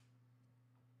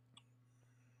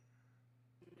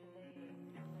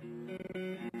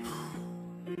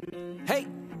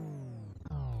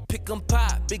'em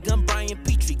pop, big gun Brian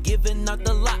Petrie, giving out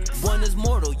the lot. One is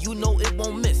mortal, you know it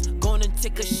won't miss. Gonna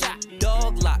take a shot.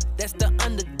 Dog lock, that's the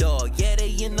underdog. Yeah, they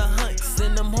in the hunt.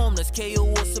 Send them home, that's KO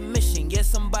or submission. Yeah,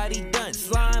 somebody done.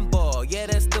 Slime ball, yeah,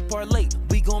 that's the parlay.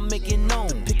 We gon' make it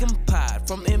known. Pick 'em pod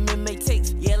from MMA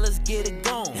tapes. Yeah, let's get it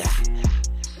going.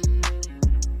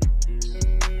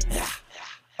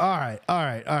 All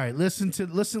right.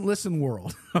 Listen,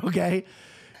 world. Okay.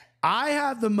 I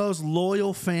have the most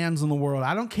loyal fans in the world.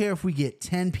 I don't care if we get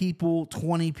 10 people,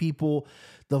 20 people,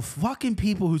 the fucking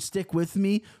people who stick with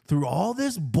me through all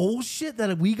this bullshit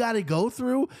that we got to go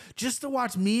through just to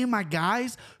watch me and my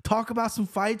guys talk about some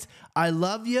fights. I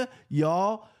love you,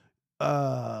 y'all.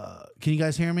 Can you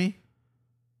guys hear me?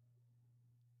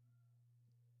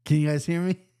 Can you guys hear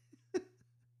me?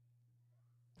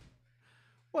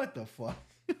 What the fuck?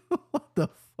 What the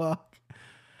fuck?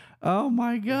 Oh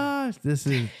my gosh. This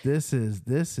is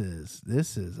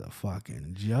a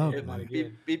fucking joke.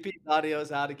 BP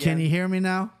audio's out again. Can you hear me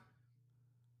now?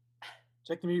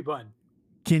 Check the mute button.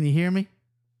 Can you hear me?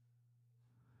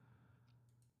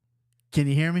 Can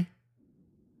you hear me?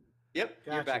 Yep,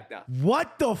 gotcha. You're back now.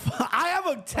 What the fuck? I have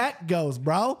a tech ghost,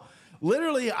 bro.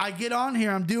 Literally, I get on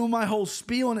here, I'm doing my whole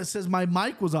spiel, and it says my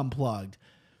mic was unplugged.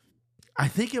 I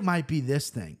think it might be this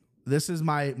thing. This is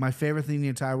my favorite thing in the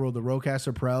entire world, the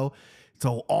Rodecaster Pro. It's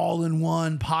an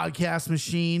all-in-one podcast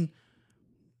machine.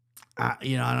 I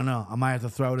don't know. I might have to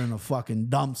throw it in a fucking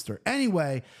dumpster.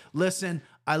 Anyway, listen,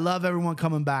 I love everyone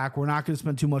coming back. We're not going to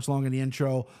spend too much long in the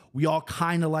intro. We all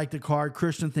kind of like the card.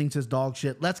 Christian thinks it's dog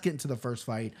shit. Let's get into the first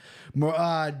fight.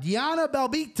 Diana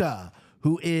Belbita,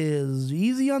 who is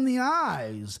easy on the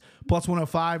eyes, plus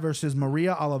 105 versus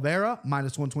Maria Oliveira,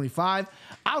 minus 125.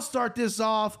 I'll start this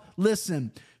off.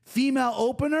 Listen, female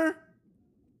opener,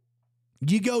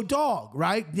 you go dog,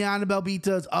 right? Diana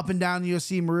Belbita is up and down the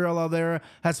UFC. Maria Oliveira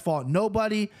has fought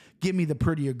nobody. Give me the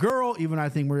prettier girl, even I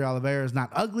think Maria Oliveira is not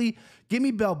ugly. Give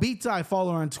me Belbita. I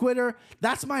follow her on Twitter.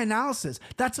 That's my analysis.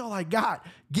 That's all I got.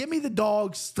 Give me the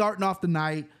dog starting off the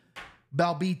night.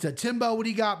 Belbita. Timbo, what do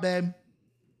you got, babe?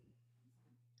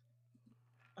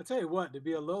 I'll tell you what, to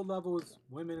be a low levels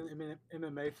women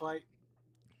MMA fight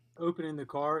opening the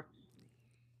card,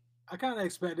 I kind of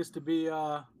expect this to be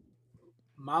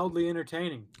mildly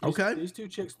entertaining. These two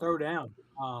chicks throw down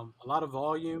a lot of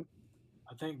volume.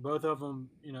 I think both of them,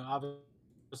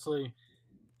 obviously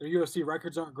their UFC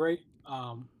records aren't great,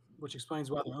 which explains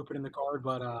why they're opening the card.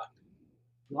 But a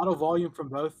lot of volume from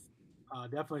both.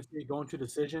 Definitely see it going to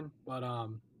decision. But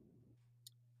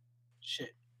shit,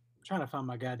 I'm trying to find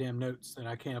my goddamn notes that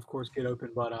I can't, of course, get open.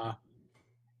 But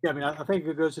yeah, I mean, I think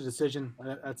it goes to decision.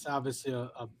 That's obviously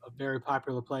a very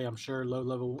popular play. I'm sure low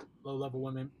level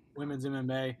women's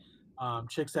MMA,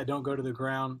 chicks that don't go to the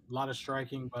ground, a lot of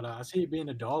striking. But I see it being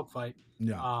a dog fight.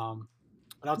 Yeah.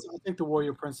 But I think the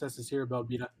Warrior Princess is here,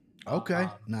 Belbita. Okay,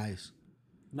 nice.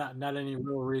 Not any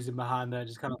real reason behind that.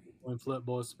 Just kind of doing flip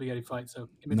balls, spaghetti fight. So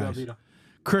give me Belbita.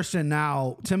 Christian,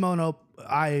 now Timo and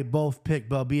I both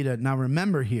picked Belbita. Now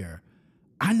remember here,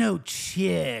 I know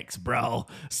chicks, bro.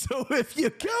 So if you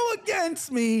go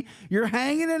against me, you're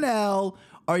hanging an L.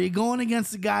 Are you going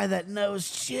against the guy that knows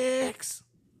chicks?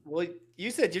 Well,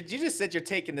 you just said you're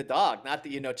taking the dog, not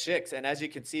that you know chicks. And as you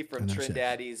can see from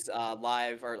Trinidaddy's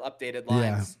live or updated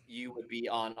lines, you would be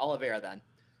on Oliveira then.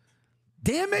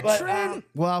 Damn it, Trin.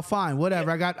 Well, fine,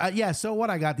 whatever. Yeah. I got so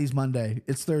what? I got these Monday.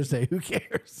 It's Thursday. Who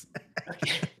cares?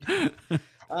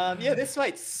 This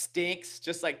fight stinks,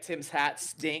 just like Tim's hat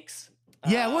stinks.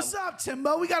 Yeah, what's up,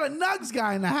 Timbo? We got a Nugs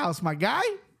guy in the house, my guy.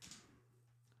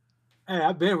 Hey,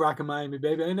 I've been rocking Miami,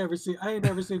 baby. I ain't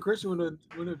never seen Christian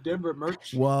with a Denver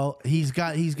merch. Well, he's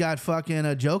got fucking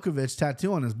a Djokovic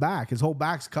tattoo on his back. His whole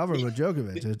back's covered with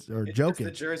Djokovic. It's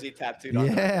the jersey tattooed on.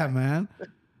 Yeah, man.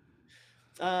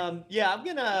 I'm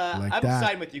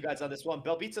siding with you guys on this one.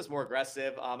 Belbita's more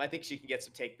aggressive. I think she can get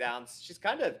some takedowns. She's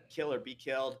kind of kill or be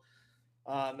killed.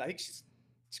 I think she's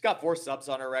got 4 subs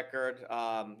on her record.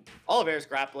 Oliveira's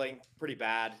grappling pretty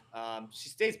bad. She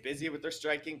stays busy with her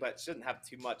striking, but she doesn't have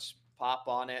too much pop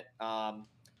on it.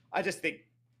 I just think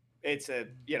it's a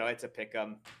pick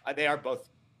 'em. They are both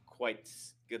quite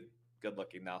good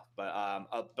looking though, but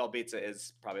Belbita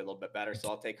is probably a little bit better, so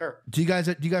I'll take her. Do you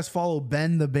guys follow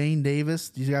Ben the Bane Davis?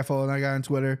 Do you guys follow that guy on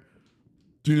Twitter?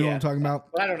 Do you know what I'm talking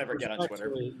about? But I don't ever get on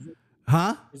Twitter.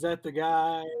 Huh? Is that the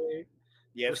guy?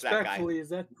 Yeah, it's that guy. Is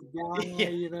that the guy?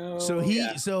 Yeah.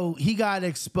 So he got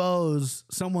exposed.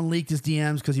 Someone leaked his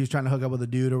DMs because he was trying to hook up with a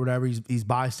dude or whatever. He's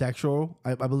bisexual,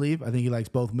 I believe. I think he likes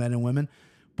both men and women.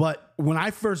 But when I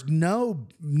first knew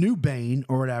Bane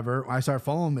or whatever, I started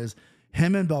following him.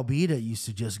 Him and Belbita used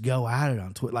to just go at it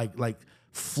on Twitter. Like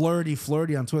flirty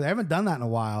on Twitter. They haven't done that in a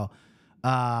while.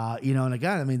 And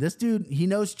again, I mean, this dude, he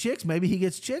knows chicks. Maybe he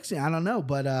gets chicks. I don't know,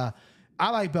 but I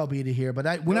like Belbita here.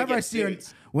 But whenever I see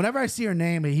her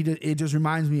name, it just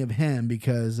reminds me of him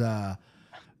because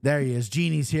there he is.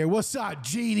 Genie's here. What's up,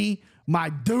 Genie? My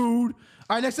dude.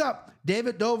 All right, next up,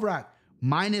 David Dobrik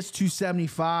minus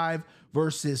 275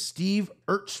 versus Steve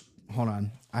Hold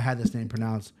on, I had this name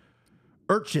pronounced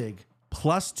Urchig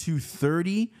plus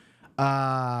 230.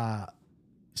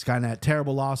 Skynet,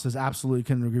 terrible losses. Absolutely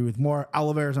couldn't agree with more.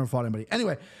 Oliveira's never fought anybody.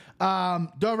 Anyway,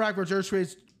 Dobrik versus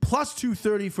Urchig plus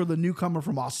 230 for the newcomer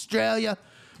from Australia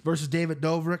versus David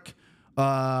Dobrik.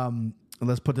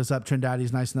 Let's put this up.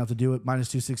 Trindadi's nice enough to do it. Minus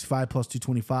 265 plus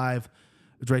 225.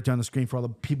 It's right there on the screen for all the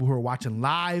people who are watching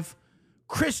live.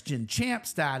 Christian champ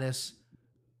status.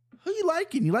 Who you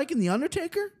liking? You liking The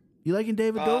Undertaker? You liking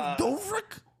David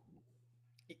Dobrik?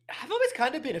 I've always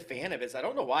kind of been a fan of his. I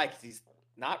don't know why, because he's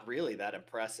not really that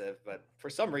impressive, but for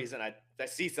some reason I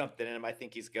see something in him. I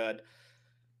think he's good.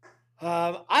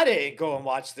 I didn't go and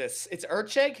watch this. It's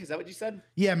Urchig. Is that what you said?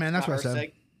 Yeah, man, that's what I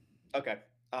said. Okay.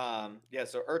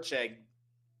 So Urchig.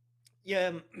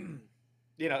 Yeah,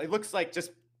 it looks like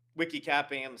just wiki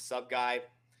capping him, sub guy.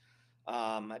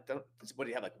 What do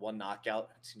you have, like 1 knockout,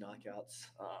 2 knockouts?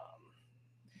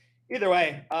 Either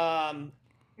way,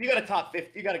 you got a top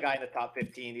 50. You got a guy in the top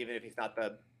 15, even if he's not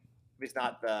the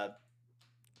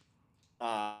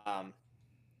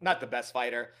best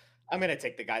fighter. I'm gonna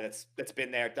take the guy that's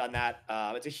been there, done that.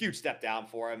 It's a huge step down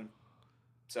for him.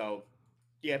 So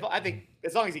yeah, I think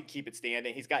as long as he can keep it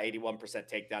standing, he's got 81%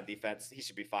 takedown defense. He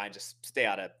should be fine. Just stay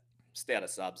out of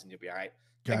subs, and you'll be all right.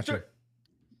 Gotcha.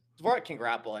 Dvorak can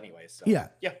grapple anyway, so yeah,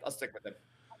 I'll stick with him.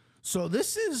 So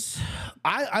this is,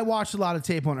 I watched a lot of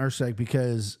tape on Urchig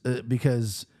because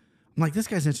I'm like, this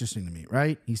guy's interesting to me,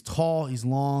 right? He's tall, he's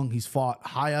long, he's fought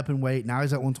high up in weight. Now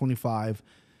he's at 125.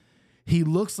 He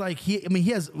looks like he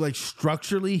has, like,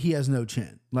 structurally, he has no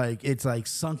chin. Like, it's like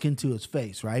sunk into his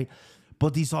face, right?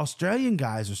 But these Australian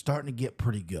guys are starting to get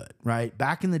pretty good, right?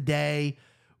 Back in the day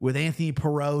with Anthony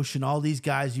Perosh and all these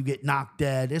guys, you get knocked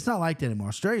dead. It's not like that anymore.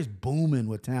 Australia's booming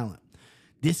with talent.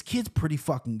 This kid's pretty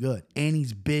fucking good, and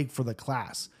he's big for the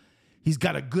class. He's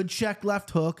got a good check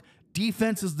left hook.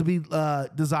 Defense is to be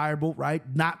desirable, right?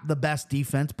 Not the best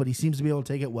defense, but he seems to be able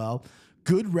to take it well.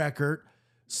 Good record.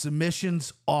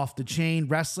 Submissions off the chain.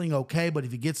 Wrestling okay, but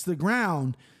if he gets to the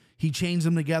ground, he chains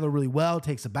them together really well,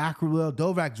 takes it back really well.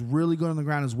 Dovrik's really good on the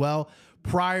ground as well.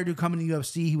 Prior to coming to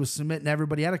UFC, he was submitting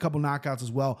everybody. He had a couple knockouts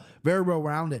as well. Very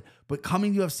well-rounded. But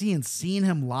coming to UFC and seeing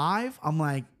him live, I'm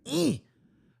like,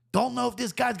 don't know if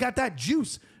this guy's got that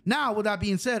juice. Now, with that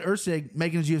being said, Urchig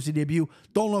making his UFC debut,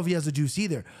 don't know if he has the juice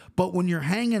either. But when you're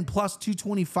hanging plus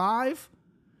 225,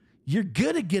 you're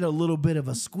going to get a little bit of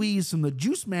a squeeze from the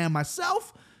juice man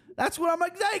myself. That's what I'm going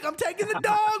to take. I'm taking the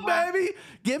dog, baby.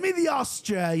 Give me the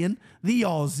Australian, the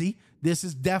Aussie. This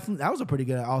is definitely, that was a pretty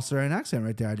good Australian accent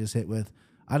right there I just hit with.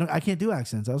 I can't do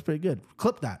accents. That was pretty good.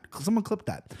 Clip that. Someone clip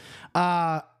that.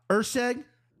 Urchig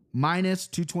minus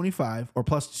 225 or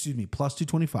plus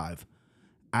 225.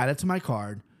 Add it to my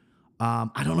card.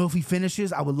 I don't know if he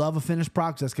finishes. I would love a finish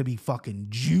prop because that's going to be fucking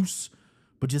juice.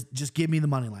 But just give me the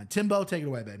money line. Timbo, take it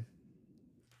away, babe.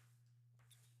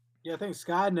 Yeah, I think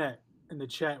Skynet in the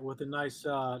chat with a nice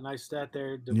stat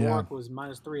there. Dvorak was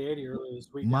minus 380 earlier this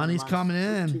week. Money's coming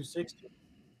in. 260.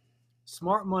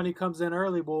 Smart money comes in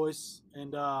early, boys.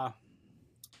 And I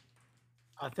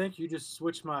think you just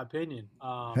switched my opinion.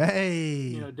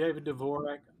 Hey. David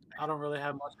Dvorak, I don't really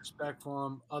have much respect for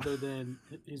him other than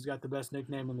he's got the best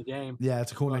nickname in the game. Yeah,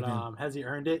 it's a cool nickname. Has he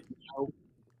earned it?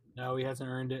 No, he hasn't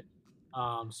earned it.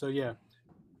 So, yeah.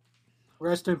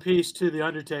 Rest in peace to The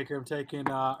Undertaker. I'm taking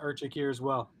Urchig here as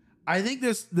well. I think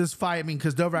this fight,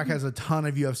 because Dobrik has a ton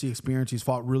of UFC experience. He's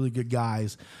fought really good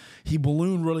guys. He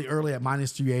ballooned really early at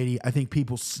minus 380. I think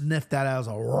people sniffed that as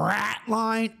a rat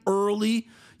line early.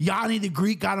 Yanni the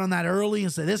Greek got on that early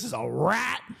and said, this is a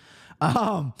rat.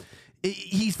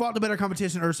 He's fought the better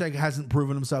competition. Urchig hasn't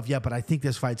proven himself yet, but I think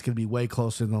this fight's going to be way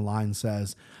closer than the line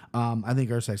says. I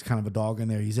think Urchig's kind of a dog in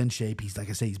there. He's in shape. He's,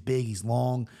 like I say, he's big. He's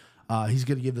long. He's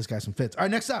going to give this guy some fits. All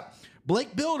right, next up,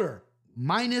 Blake Builder,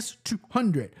 minus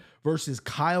 200 versus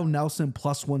Kyle Nelson,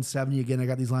 plus 170. Again, I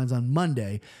got these lines on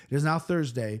Monday. It is now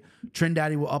Thursday.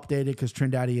 Trindaddy will update it because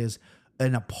Trindaddy is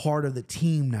a part of the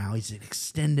team now. He's an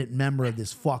extended member of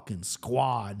this fucking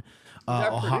squad. He's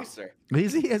our producer.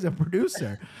 He is a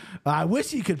producer. I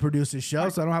wish he could produce his show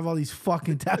so I don't have all these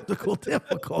fucking technical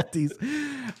difficulties.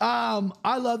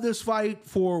 I love this fight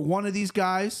for one of these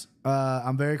guys.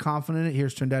 I'm very confident in it.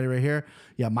 Here's Trindaddy right here.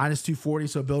 Yeah, minus 240.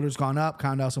 So Builder's gone up.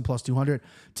 Kyle Nelson plus 200.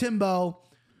 Timbo,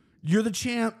 You're the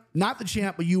champ, not the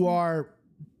champ, but you are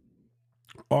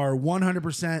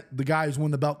 100% the guy who's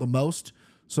won the belt the most.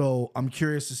 So I'm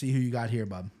curious to see who you got here,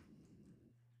 bub.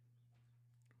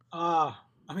 I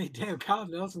mean, damn, Kyle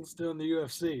Nelson's still in the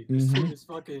UFC. This dude is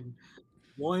fucking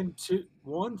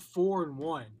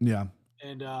 1-4-1. Yeah.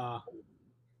 And I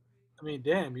mean,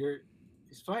 damn,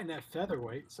 he's fighting at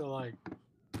featherweight, so like,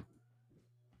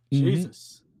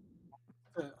 Jesus.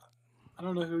 I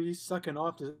don't know who he's sucking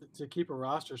off to keep a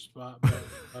roster spot,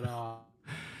 but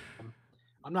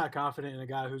I'm not confident in a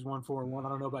guy who's 1-4-1. I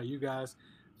don't know about you guys.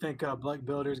 I think Blake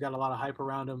Builder's got a lot of hype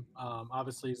around him.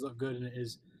 Obviously, he's looked good in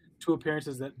his 2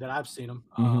 appearances that I've seen him.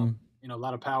 You know, a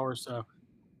lot of power. So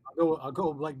I'll go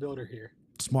with Blake Builder here.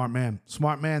 Smart man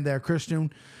there,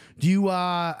 Christian. Do you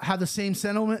have the same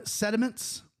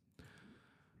sentiments?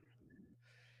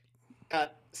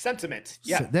 Sentiment.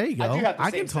 Yeah, so, there you go. I do have the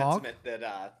same can talk. sentiment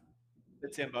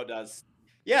that Timbo does.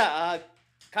 Yeah,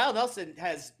 Kyle Nelson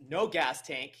has no gas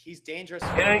tank. He's dangerous.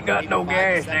 It ain't got no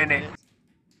gas in it.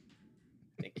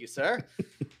 Thank you, sir.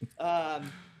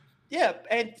 Yeah,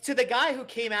 and to the guy who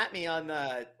came at me on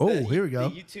the here we go.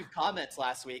 The YouTube comments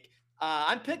last week,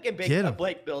 I'm picking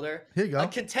Blake Builder, here you go. A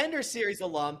Contender Series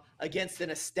alum against an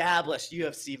established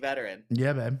UFC veteran.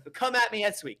 Yeah, man. Come at me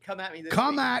this week. Come at me this week.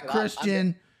 Come at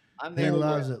Christian. I'm there. He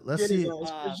loves it. Let's see.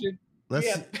 Let's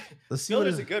see.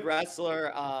 Builder's a good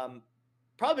wrestler.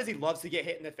 Problem is he loves to get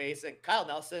hit in the face, and Kyle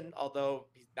Nelson, although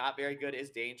he's not very good, is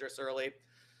dangerous early.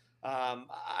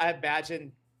 I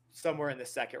imagine somewhere in the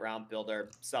second round, Builder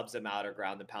subs him out or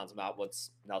ground and pounds him out once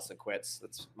Nelson quits.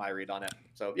 That's my read on it.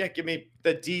 So yeah, give me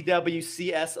the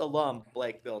DWCS alum,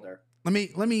 Blake Builder. Let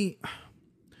me.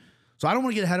 So I don't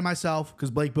want to get ahead of myself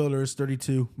because Blake Builder is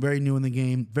 32, very new in the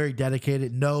game, very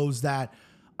dedicated, knows that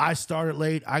I started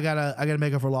late. I gotta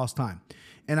make up for lost time.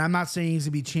 And I'm not saying he's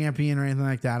to be champion or anything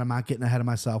like that. I'm not getting ahead of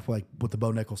myself like with the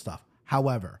Bo Nickel stuff.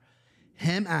 However,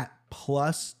 him at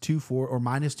plus 240 or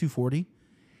minus 240,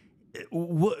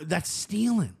 that's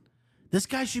stealing. This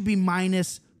guy should be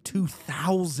minus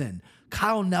 2,000.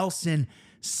 Kyle Nelson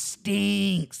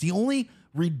stinks. The only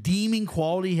redeeming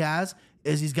quality he has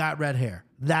is he's got red hair.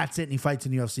 That's it, and he fights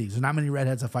in the UFC. There's not many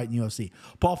redheads that fight in the UFC.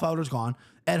 Paul Felder's gone.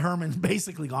 Ed Herman's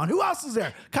basically gone. Who else is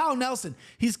there? Kyle Nelson.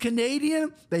 He's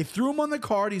Canadian. They threw him on the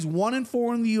card. He's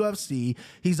 1-4 in the UFC.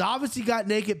 He's obviously got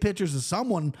naked pictures of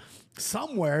someone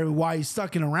somewhere while he's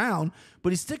sticking around,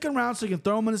 but he's sticking around so he can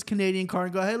throw him on his Canadian card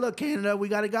and go, hey, look, Canada, we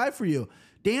got a guy for you.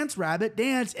 Dance, rabbit,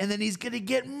 dance. And then he's going to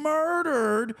get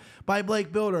murdered by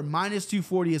Blake Builder. Minus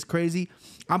 240 is crazy.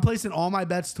 I'm placing all my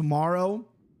bets tomorrow.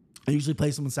 I usually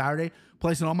place them on Saturday.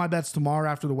 Placing all my bets tomorrow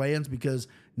after the weigh-ins because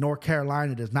North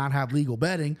Carolina does not have legal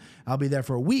betting. I'll be there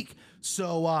for a week.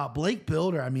 So Blake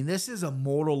Builder, I mean, this is a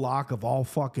mortal lock of all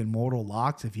fucking mortal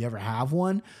locks if you ever have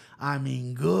one. I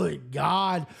mean, good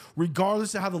God.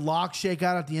 Regardless of how the locks shake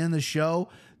out at the end of the show,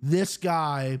 this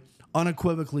guy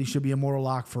unequivocally should be a mortal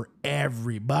lock for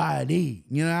everybody.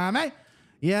 You know what I mean?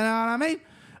 You know what I mean?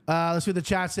 Let's see what the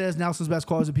chat says. Nelson's best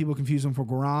call is that people confuse him for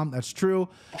Guram. That's true.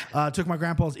 Took my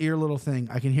grandpa's ear little thing.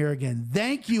 I can hear again.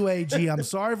 Thank you, AG. I'm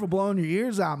sorry for blowing your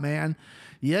ears out, man.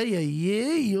 Yeah,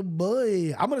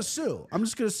 boy. I'm going to sue. I'm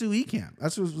just going to sue Ecamm.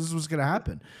 That's what's going to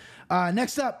happen.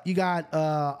 Next up, you got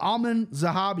Alman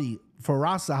Zahabi,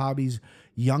 Faraz Zahabi's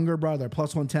younger brother,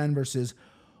 plus 110 versus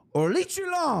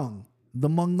Orlichulong, the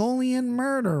Mongolian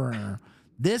murderer.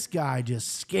 This guy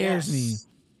just scares me.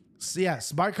 So yeah,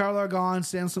 Spike Carlo gone,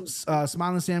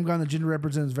 Smiling Sam gone. The gender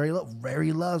represents very low.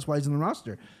 That's why he's in the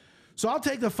roster. So I'll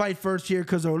take the fight first here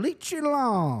because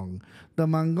Orlichulong, the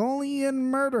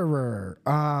Mongolian murderer.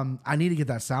 I need to get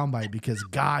that soundbite because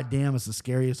goddamn, it's the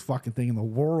scariest fucking thing in the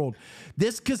world.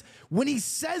 Because when he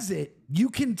says it, you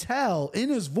can tell in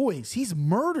his voice he's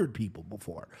murdered people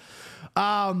before.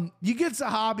 You get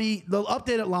Zahabi, the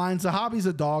updated line. Zahabi's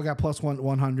a dog at plus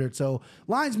 100. So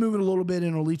line's moving a little bit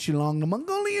in Orlichulong, the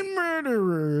Mongolian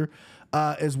murderer,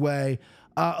 his way.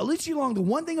 Orlichulong, the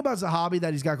one thing about Zahabi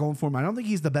that he's got going for him, I don't think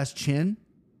he's the best chin,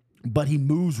 but he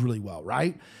moves really well,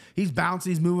 right? He's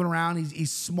bouncing, he's moving around,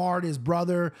 he's smart. His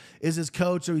brother is his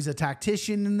coach, so he's a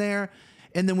tactician in there.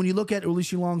 And then when you look at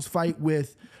Orlichulong's fight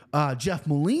with Jeff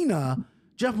Molina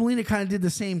kind of did the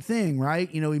same thing,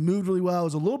 right? You know, he moved really well. It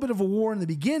was a little bit of a war in the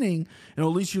beginning, and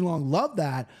Orlichulong loved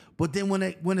that. But then when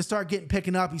it started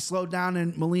picking up, he slowed down,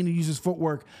 and Molina used his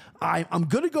footwork. I'm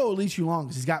going to go Orlichulong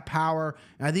because he's got power,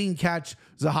 and I think he can catch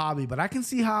Zahabi. But I can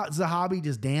see how Zahabi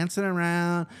just dancing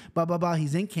around, blah, blah, blah.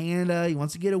 He's in Canada. He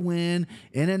wants to get a win,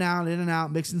 in and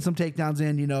out, mixing some takedowns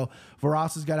in. You know,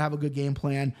 Varas has got to have a good game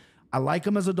plan. I like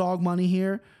him as a dog money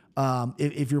here.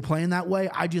 If you're playing that way,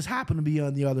 I just happen to be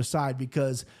on the other side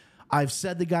because I've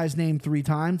said the guy's name 3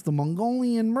 times, the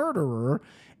Mongolian murderer,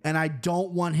 and I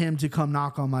don't want him to come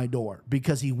knock on my door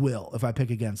because he will if I pick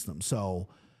against him. So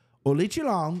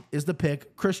Olichilong is the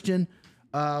pick. Christian,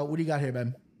 what do you got here,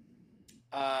 Ben?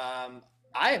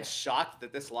 I am shocked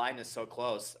that this line is so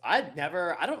close. I've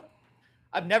never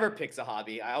picked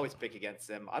Zahabi. I always pick against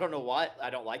him. I don't know what I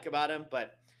don't like about him,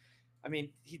 but I mean,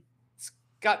 he's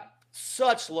got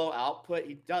such low output.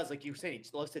 He does, like you said, he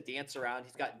loves to dance around.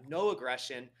 He's got no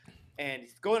aggression, and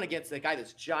he's going against the guy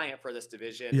that's giant for this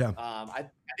division. Yeah. I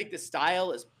think the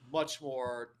style is much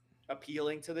more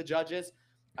appealing to the judges.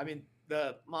 I mean,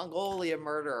 the Mongolia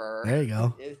murderer. There you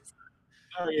go.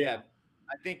 Yeah.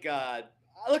 I think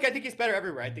look, I think he's better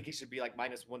everywhere. I think he should be like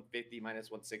minus 150, minus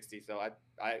 160. So I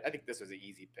think this was an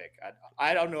easy pick.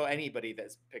 I don't know anybody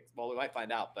that's picked. Well, we might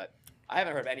find out, but I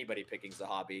haven't heard of anybody picking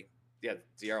Zahabi. Yeah,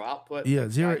 0 output. Yeah,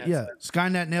 0. Yeah,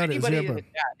 Skynet nailed it. Anybody in the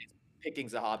chat is picking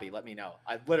Zahabi, let me know.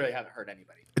 I literally haven't heard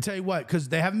anybody. I tell you what, because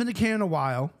they haven't been to Canada in a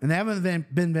while, and they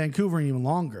haven't been Vancouver even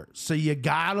longer. So you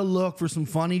gotta look for some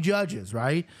funny judges,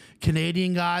 right?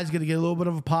 Canadian guy's gonna get a little bit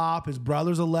of a pop. His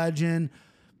brother's a legend.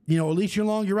 You know, Alicia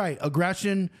Long, you're right.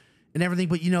 Aggression and everything,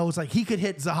 but, you know, it's like he could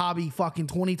hit Zahabi fucking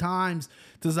 20 times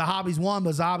to Zahabi's 1,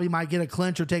 but Zahabi might get a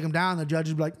clinch or take him down. The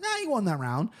judges be like, nah, he won that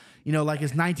round. You know, like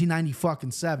it's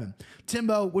 1997.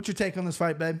 Timbo, what's your take on this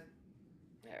fight, babe?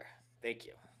 There. Thank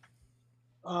you.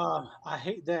 I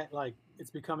hate that, like, it's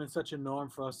becoming such a norm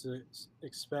for us to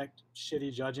expect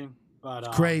shitty judging,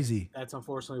 but crazy. That's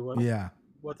unfortunately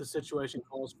what the situation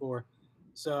calls for.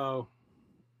 So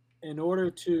in order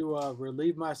to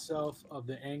relieve myself of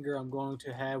the anger I'm going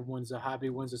to have when Zahabi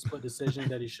wins a split decision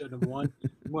that he shouldn't have won,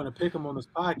 I'm going to pick him on this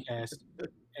podcast,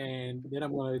 and then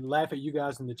I'm going to laugh at you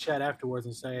guys in the chat afterwards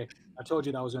and say, I told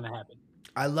you that was going to happen.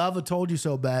 I love a told you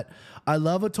so bet. I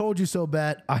love a told you so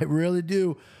bet. I really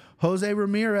do. Jose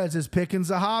Ramirez is picking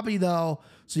Zahabi, though.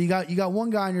 So you got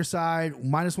one guy on your side.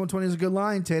 Minus 120 is a good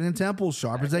line. Tatum Temple,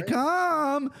 sharp as they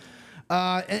come.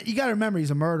 And you got to remember,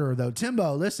 he's a murderer, though.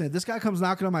 Timbo, listen, if this guy comes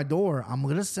knocking on my door, I'm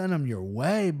going to send him your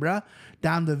way, bruh.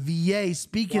 Down to VA.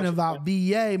 Speaking about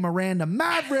VA, Miranda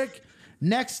Maverick.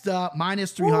 Next up,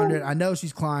 minus 300. Woo. I know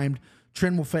she's climbed.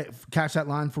 Trin will catch that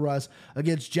line for us.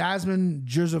 Against Jasmine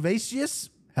Jerzovasius.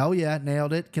 Hell yeah,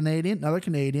 nailed it. Canadian, another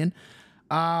Canadian.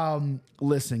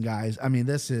 Listen, guys, I mean,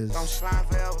 this is...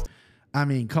 I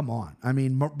mean, come on. I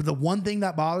mean, the one thing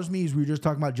that bothers me is we were just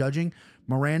talking about judging.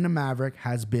 Miranda Maverick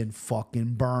has been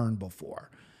fucking burned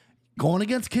before. Going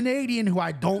against Canadian, who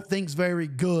I don't think is very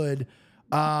good.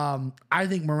 I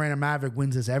think Miranda Maverick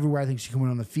wins this everywhere. I think she can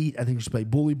win on the feet. I think she should play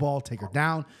bully ball, take her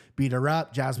down, beat her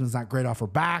up. Jasmine's not great off her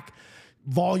back.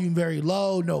 Volume very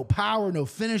low, no power, no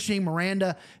finishing.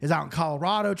 Miranda is out in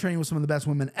Colorado training with some of the best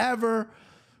women ever.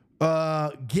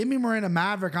 Give me Miranda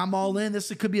Maverick. I'm all in.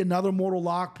 This could be another mortal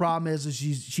lock. Problem is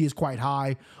she is quite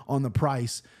high on the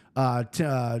price.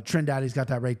 Trindaddy's got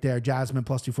that right there. Jasmine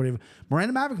plus 240.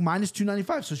 Miranda Maverick minus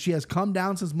 295. So she has come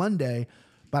down since Monday,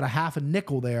 about a half a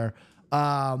nickel there.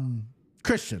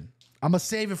 Christian, I'm gonna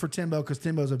save it for Timbo because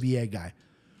Timbo's a VA guy.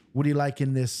 What do you like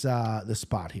in this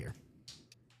spot here?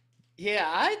 Yeah,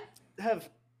 I have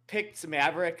picked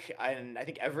Maverick, and I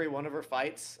think every one of her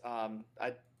fights.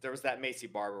 There was that Macy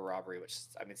Barber robbery, which,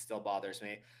 I mean, still bothers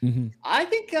me. Mm-hmm. I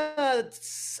think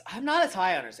I'm not as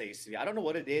high on her as I used to be. I don't know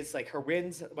what it is. Like, her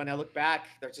wins, when I look back,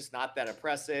 they're just not that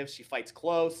impressive. She fights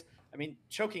close. I mean,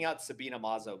 choking out Sabina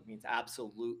Mazo means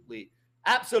absolutely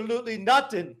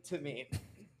nothing to me.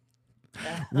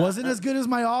 Wasn't as good as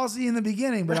my Aussie in the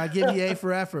beginning, but I give you A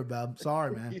for effort, bub.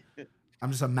 Sorry, man.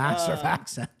 I'm just a master of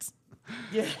accents.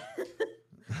 Yeah.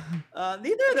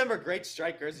 Neither of them are great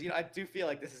strikers. You know, I do feel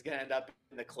like this is going to end up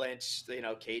in the clinch, you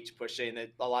know, cage pushing,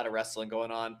 a lot of wrestling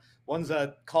going on. One's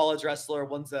a college wrestler.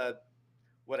 One's a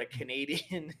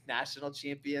Canadian national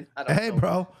champion. I don't know.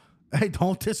 Bro. Hey,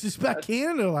 don't disrespect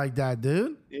Canada like that,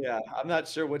 dude. Yeah, I'm not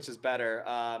sure which is better.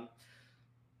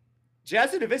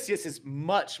 Jasmine Jerzovasius is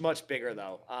much, much bigger,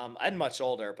 though, and much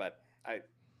older, but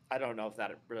I don't know if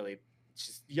that really –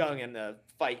 she's young in the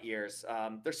fight years.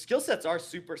 Their skill sets are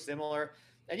super similar.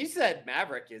 And you said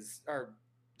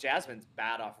Jasmine's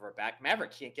bad off of her back.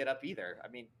 Maverick can't get up either. I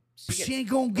mean, she ain't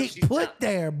going to get put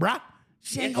there, bro.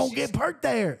 She ain't going to get put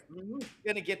there.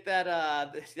 Going to get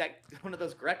that one of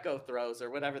those Greco throws or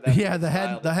whatever that. Yeah, the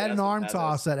head and arm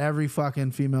toss that every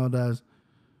fucking female does.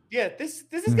 Yeah, this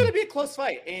is going to be a close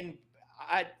fight. And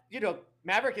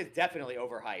Maverick is definitely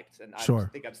overhyped. And I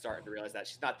think I'm starting to realize that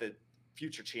she's not the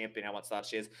future champion I once thought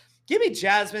she is. Give me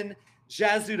Jasmine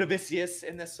Jerzovasius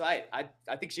in this fight.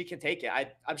 I think she can take it.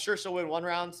 I'm sure she'll win one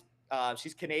round.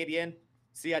 She's Canadian.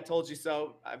 See, I told you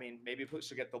so. I mean, maybe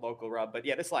she'll get the local rub. But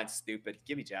yeah, this line's stupid.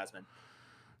 Give me Jasmine.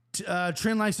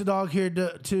 Trin likes the dog here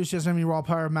too. She doesn't have any raw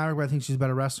power of Maverick, but I think she's a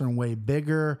better wrestler and way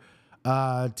bigger.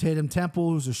 Tatum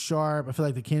Temple, who's a sharp. I feel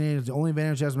like the Canadian is the only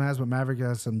advantage Jasmine has, but Maverick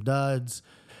has some duds.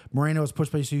 Moreno was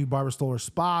pushed by ECU. Barber stole her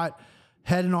spot.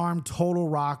 Head and arm, total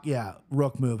rock. Yeah,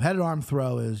 rook move. Head and arm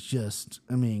throw is just,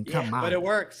 I mean, come on. But it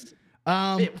works.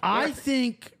 I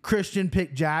think Christian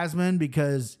picked Jasmine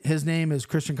because his name is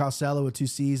Christian Costello with 2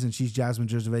 C's and she's Jasmine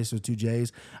Gervais with 2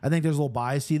 J's. I think there's a little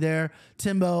biasy there.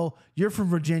 Timbo, you're from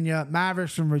Virginia.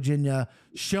 Maverick's from Virginia.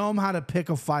 Show them how to pick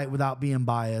a fight without being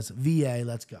biased. VA,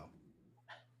 let's go.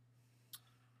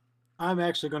 I'm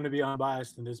actually going to be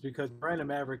unbiased in this because Brandon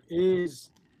Maverick is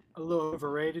a little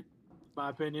overrated, in my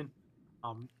opinion.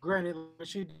 Granted,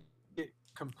 she get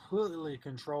completely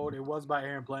controlled. It was by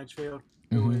Aaron Blanchfield,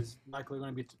 who is likely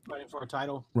going to be fighting for a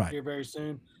title here very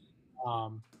soon.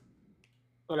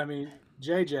 But I mean,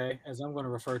 JJ, as I'm going to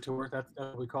refer to her, that's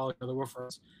what we call her, the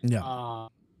Wolfers. Yeah.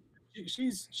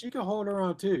 She can hold her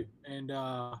own too, and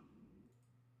I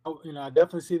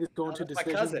definitely see this going to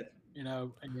decision. My cousin.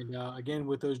 And again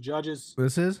with those judges,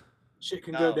 This is shit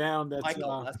can go down. That's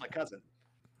Michael. That's my cousin.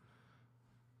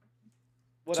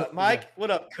 What up, Mike? What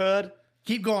up, Cud?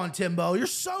 Keep going, Timbo. You're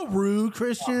so rude,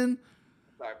 Christian.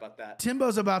 Sorry about that.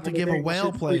 Timbo's about to give a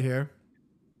whale play here.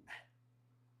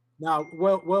 Now,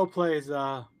 well plays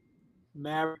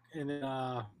Maverick, and then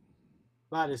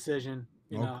by decision.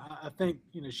 I think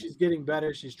she's getting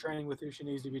better. She's training with who she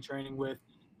needs to be training with.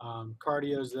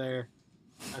 Cardio's there.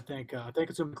 I think it's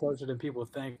going to be closer than people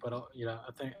think. But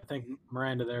I think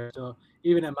Miranda there. So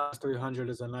even at -300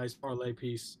 is a nice parlay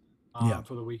piece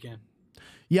for the weekend.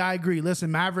 Yeah, I agree.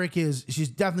 Listen, Maverick she's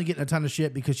definitely getting a ton of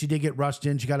shit because she did get rushed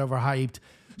in. She got overhyped.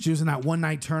 She was in that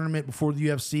one-night tournament before the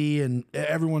UFC, and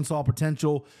everyone saw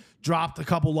potential. Dropped a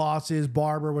couple losses.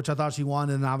 Barber, which I thought she won,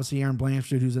 and obviously Aaron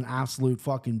Blanchard, who's an absolute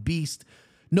fucking beast.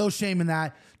 No shame in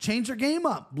that. Changed her game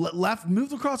up.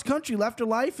 Moved across country, left her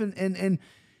life, and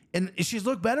she's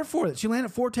looked better for it. She landed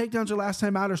 4 takedowns her last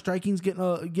time out. Her striking's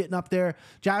getting up there.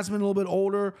 Jasmine a little bit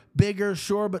older, bigger,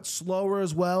 sure, but slower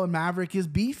as well. And Maverick is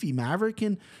beefy. Maverick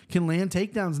can land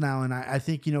takedowns now, and I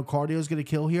think cardio is going to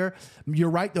kill here. You're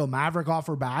right though. Maverick off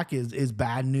her back is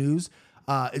bad news.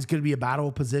 It's going to be a battle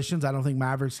of positions. I don't think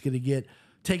Maverick's going to get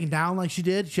taken down like she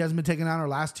did. She hasn't been taken down her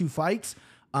last 2 fights.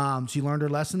 She learned her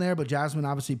lesson there, but Jasmine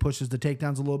obviously pushes the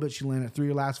takedowns a little bit. She landed 3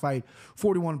 her last fight,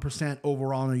 41%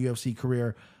 overall in her UFC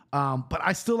career. But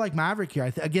I still like Maverick here.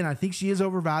 I think she is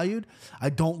overvalued. I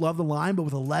don't love the line, but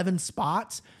with 11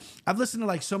 spots, I've listened to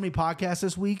like so many podcasts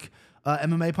this week,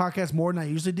 MMA podcasts more than I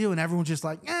usually do, and everyone's just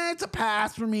like, it's a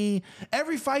pass for me.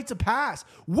 Every fight's a pass.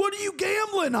 What are you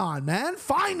gambling on, man?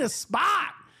 Find a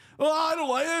spot. Oh, I don't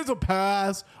like it. It's a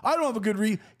pass. I don't have a good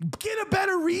read. Get a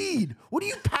better read. What are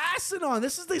you passing on?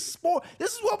 This is the sport.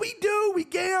 This is what we do. We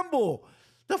gamble.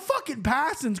 The fucking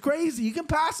passing's crazy. You can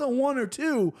pass on 1 or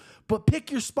 2, but pick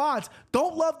your spots.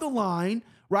 Don't love the line,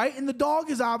 right? And the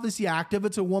dog is obviously active.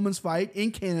 It's a woman's fight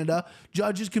in Canada.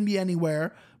 Judges can be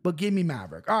anywhere, but give me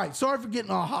Maverick. All right, sorry for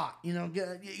getting all hot.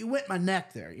 You wet my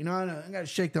neck there. I got to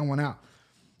shake that one out.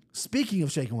 Speaking of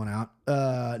shaking one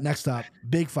out, next up,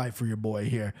 big fight for your boy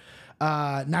here.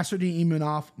 Nasruddin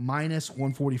Imavov,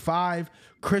 -145.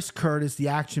 Chris Curtis, the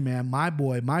action man, my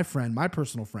boy, my friend, my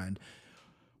personal friend,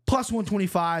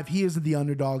 +125. He is the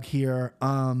underdog here.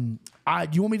 Do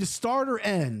you want me to start or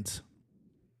end?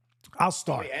 I'll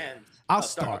start. I'll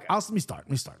start. Okay. Let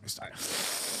me start.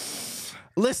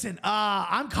 Listen,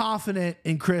 I'm confident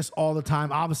in Chris all the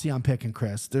time. Obviously, I'm picking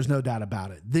Chris. There's no doubt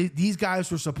about it. These guys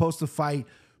were supposed to fight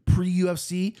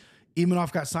pre-UFC.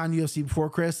 Imavov got signed to UFC before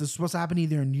Chris. This was supposed to happen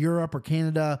either in Europe or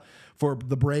Canada for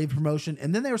the Brave promotion.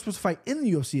 And then they were supposed to fight in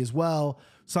the UFC as well.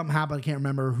 Something happened. I can't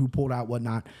remember who pulled out,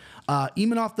 whatnot.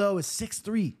 Imavov, though, is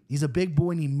 6'3". He's a big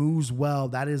boy and he moves well.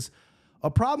 That is a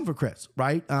problem for Chris,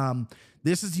 right?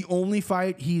 This is the only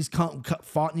fight he's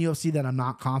fought in the UFC that I'm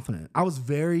not confident in. I was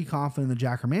very confident in the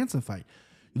Jack Hermanson fight.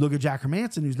 You look at Jack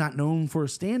Hermanson, who's not known for a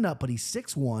stand-up, but he's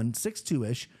 6'1",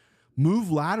 6'2"-ish,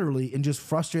 moved laterally and just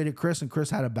frustrated Chris, and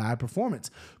Chris had a bad performance.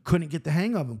 Couldn't get the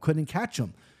hang of him, couldn't catch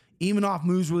him. Imavov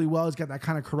moves really well. He's got that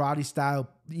kind of karate style.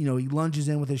 He lunges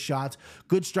in with his shots.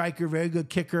 Good striker, very good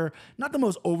kicker. Not the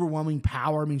most overwhelming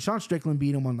power. I mean, Sean Strickland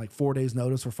beat him on like 4 days'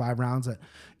 notice for 5 rounds at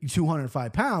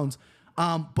 205 pounds.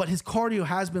 But his cardio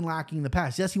has been lacking in the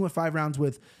past. Yes, he went 5 rounds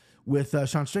with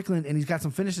Sean Strickland, and he's got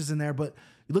some finishes in there. But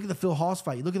you look at the Phil Hawes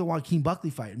fight. You look at the Joaquin Buckley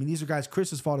fight. I mean, these are guys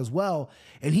Chris has fought as well,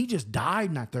 and he just died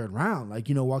in that 3rd round. Like,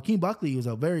 Joaquin Buckley was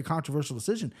a very controversial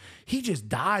decision. He just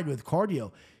died with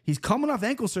cardio. He's coming off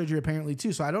ankle surgery apparently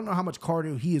too, so I don't know how much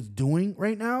cardio he is doing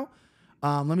right now.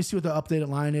 Let me see what the updated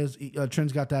line is.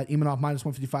 Trent's got that. Imavov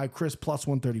 -155, Chris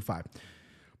 +135.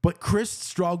 But Chris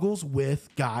struggles with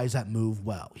guys that move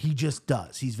well. He just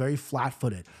does. He's very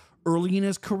flat-footed. Early in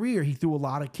his career, he threw a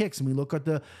lot of kicks. And we look at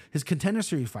his Contender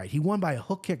Series fight. He won by a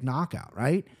hook kick knockout,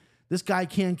 right? This guy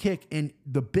can kick. And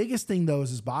the biggest thing, though, is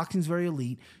his boxing's very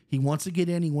elite. He wants to get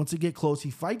in. He wants to get close.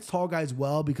 He fights tall guys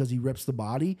well because he rips the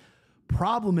body.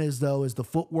 Problem is, though, is the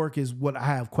footwork is what I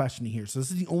have questioning here. So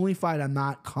this is the only fight I'm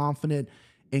not confident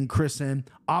in Chris in.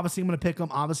 Obviously, I'm going to pick him.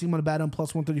 Obviously, I'm going to bet him.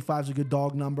 Plus 135 is a good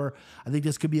dog number. I think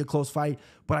this could be a close fight.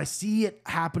 But I see it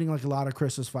happening like a lot of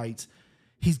Chris's fights.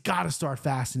 He's got to start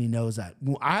fast, and he knows that.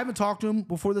 I haven't talked to him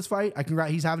before this fight.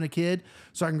 He's having a kid,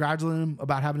 so I congratulate him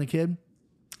about having a kid.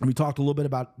 And we talked a little bit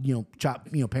about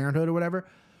parenthood or whatever.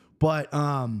 But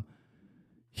I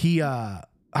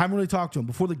haven't really talked to him.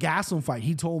 Before the Gastelum fight,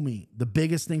 he told me the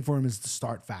biggest thing for him is to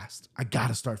start fast. I got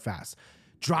to start fast.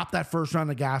 Dropped that first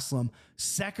round of Gastelum.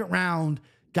 Second round,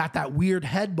 got that weird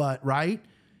headbutt, right?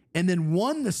 And then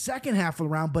won the second half of the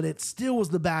round, but it still was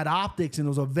the bad optics, and it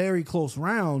was a very close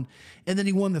round. And then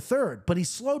he won the third. But he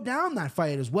slowed down that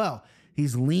fight as well.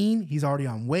 He's lean. He's already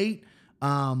on weight.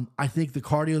 I think the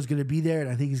cardio is going to be there, and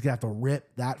I think he's going to have to rip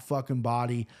that fucking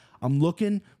body. I'm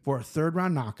looking for a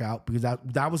third-round knockout because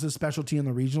that was his specialty in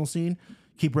the regional scene.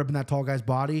 Keep ripping that tall guy's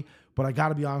body. But I got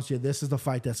to be honest with you, this is the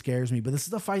fight that scares me. But this is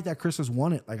the fight that Chris has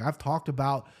won it. Like I've talked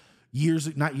about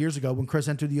not years ago when Chris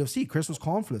entered the UFC. Chris was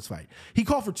calling for this fight. He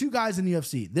called for two guys in the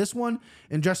UFC. This one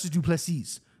and Justice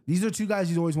Duplessis. These are two guys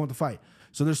he's always wanted to fight.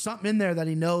 So there's something in there that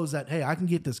he knows that, hey, I can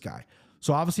get this guy.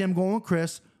 So obviously I'm going with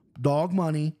Chris. Dog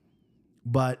money.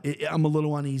 But I'm a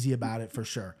little uneasy about it for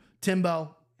sure.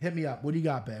 Timbo, hit me up. What do you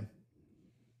got, babe?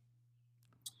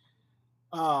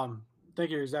 I think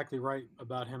you're exactly right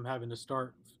about him having to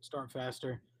start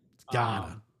faster.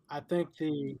 Gotta. I think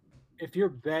if you're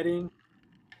betting,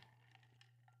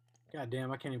 God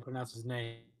damn, I can't even pronounce his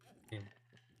name.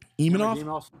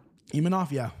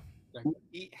 Imanov, yeah.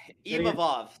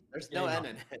 Imavov. There's no N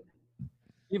in it.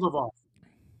 Imavov.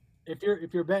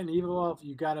 If you're betting Imavov,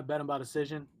 you gotta bet him by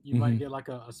decision. You might get like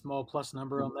a small plus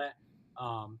number on that.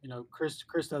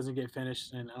 Chris doesn't get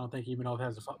finished, and I don't think Imanov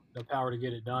has the power to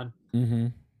get it done. Mm-hmm.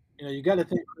 You got to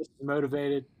think Chris is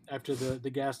motivated after the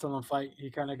Gastelum fight.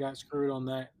 He kind of got screwed on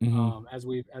that, as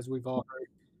we've all heard.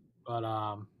 But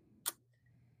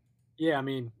yeah, I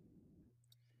mean,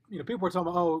 people were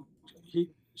talking about,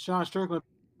 Sean Strickland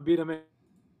beat him and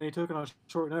he took it on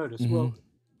short notice. Mm-hmm. Well,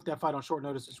 that fight on short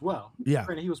notice as well. Yeah,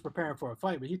 granted, he was preparing for a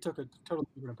fight, but he took a totally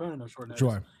different opponent on short notice.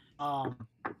 Sure.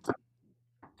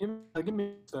 Give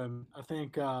me some. I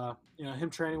think him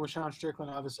training with Sean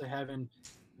Strickland, obviously having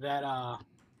that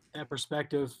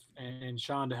perspective and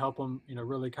Sean to help him,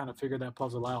 really kind of figure that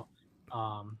puzzle out.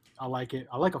 I like it.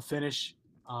 I like a finish,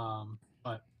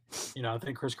 but I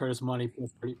think Chris Curtis money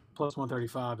plus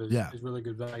 135 is really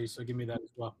good value. So give me that as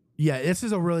well. Yeah, this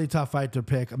is a really tough fight to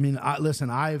pick. I mean,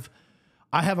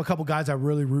 I have a couple guys I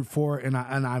really root for, and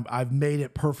I've made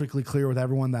it perfectly clear with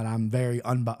everyone that I'm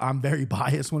very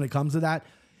biased when it comes to that.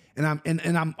 And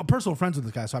I'm personal friends with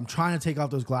this guy, so I'm trying to take off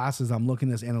those glasses. I'm looking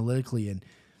at this analytically, and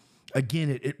again,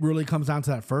 it really comes down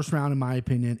to that first round, in my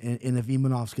opinion, and if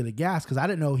Imanov's going to gas, because I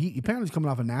didn't know he apparently is coming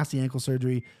off a nasty ankle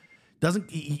surgery.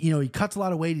 He cuts a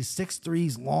lot of weight. He's 6'3",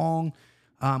 he's long.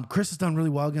 Chris has done really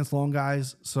well against long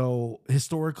guys, so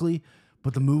historically,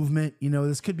 but the movement,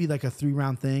 this could be like a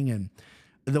 3-round thing. And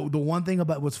the one thing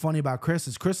about what's funny about Chris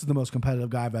is the most competitive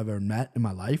guy I've ever met in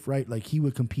my life, right? Like he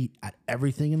would compete at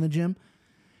everything in the gym.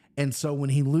 And so when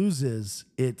he loses,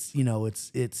 it's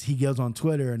he goes on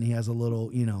Twitter and he has a little,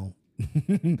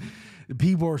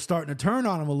 people are starting to turn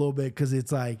on him a little bit because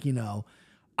it's like, the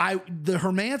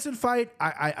Hermanson fight,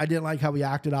 I didn't like how he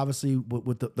acted, obviously,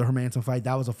 with the Hermanson fight.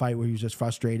 That was a fight where he was just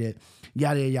frustrated,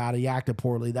 yada, yada, he acted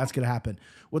poorly. That's going to happen.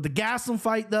 With the Gastelum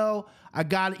fight, though, I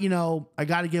got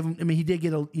to give him, he did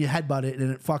get a headbutted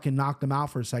and it fucking knocked him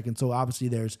out for a second. So obviously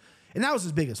and that was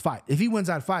his biggest fight. If he wins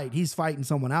that fight, he's fighting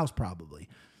someone else probably.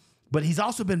 But he's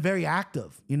also been very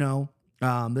active,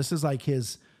 This is like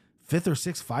his 5th or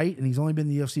 6th fight, and he's only been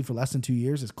in the UFC for less than 2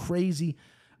 years. It's crazy.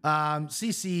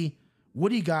 CC, what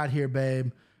do you got here,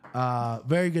 babe?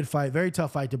 Very good fight. Very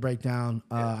tough fight to break down.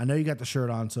 I know you got the shirt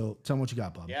on, so tell me what you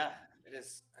got, bub. Yeah, it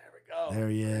is. There we go. There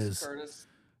he is. Curtis.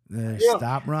 There,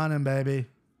 stop running, baby.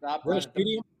 Stop running.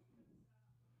 Medium?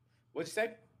 What'd you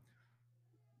say?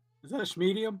 Is that a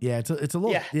medium? Yeah, it's a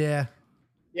little. Yeah.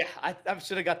 Yeah, I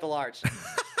should have got the large.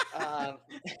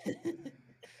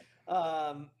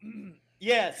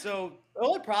 Yeah, so the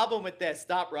only problem with that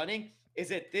stop running is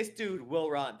that this dude will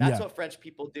run. That's what French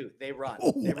people do. They run.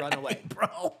 They run away.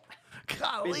 Bro.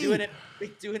 Golly.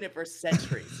 Been doing it for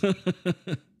centuries.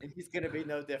 And he's going to be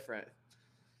no different.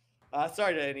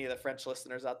 Sorry to any of the French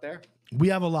listeners out there. We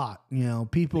have a lot. You know,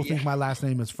 people think my last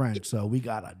name is French, so we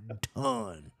got a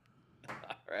ton. All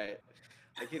right.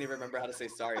 I can't even remember how to say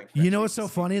sorry in French. You know what's so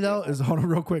funny though is, hold on,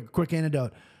 real quick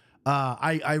anecdote.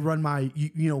 I run my,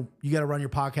 you got to run your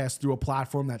podcast through a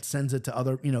platform that sends it to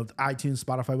other, iTunes,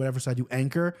 Spotify, whatever. So I do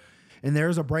Anchor, and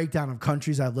there's a breakdown of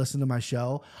countries I've listened to my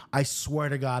show. I swear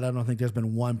to God, I don't think there's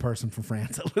been one person from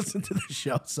France that listened to the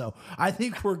show. So I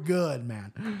think we're good,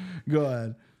 man. Go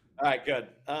ahead. All right, good.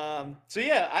 So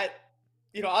yeah,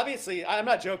 obviously I'm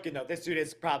not joking though. This dude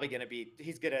is probably going to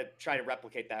he's going to try to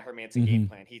replicate that Hermanson game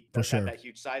plan. He does have that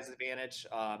huge size advantage.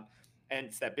 And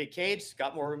it's that big cage,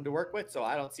 got more room to work with. So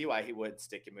I don't see why he would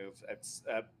stick and move. It's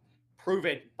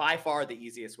proven by far the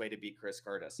easiest way to beat Chris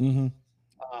Curtis.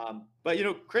 But,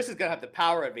 Chris is going to have the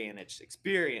power advantage,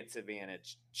 experience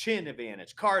advantage, chin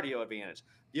advantage, cardio advantage.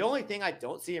 The only thing I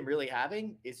don't see him really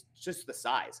having is just the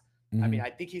size. I mean, I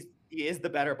think he is the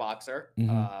better boxer.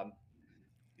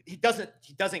 He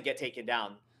doesn't get taken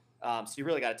down. So you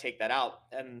really got to take that out.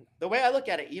 And the way I look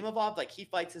at it, Imavov, like he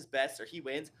fights his best or he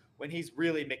wins when he's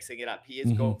really mixing it up. He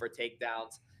is going for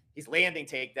takedowns. He's landing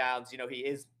takedowns. He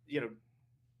is,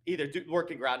 either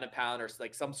working ground and pound or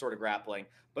like some sort of grappling.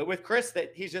 But with Chris,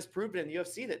 that he's just proven in the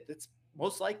UFC that it's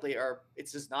most likely, or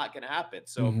it's just not going to happen.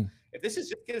 So if this is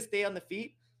just going to stay on the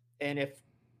feet, and if,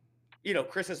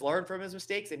 Chris has learned from his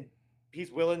mistakes and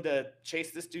he's willing to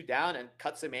chase this dude down and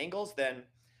cut some angles, then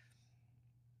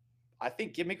I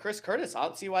think give me Chris Curtis. I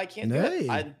don't see why I can't do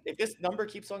it. If this number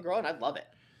keeps on growing, I'd love it.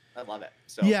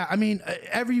 So yeah, I mean,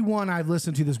 everyone I've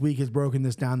listened to this week has broken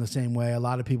this down the same way. A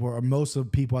lot of people, or most of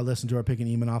the people I listen to, are picking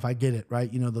Imanov. I get it,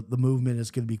 right? The movement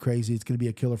is going to be crazy. It's going to be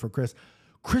a killer for Chris.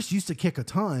 Chris used to kick a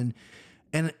ton,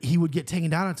 and he would get taken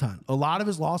down a ton. A lot of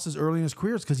his losses early in his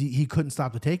career is because he couldn't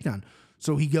stop the takedown.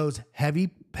 So he goes heavy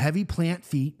plant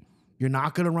feet. You're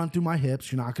not going to run through my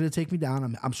hips. You're not going to take me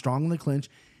down. I'm strong in the clinch.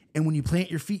 And when you plant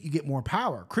your feet, you get more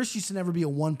power. Chris used to never be a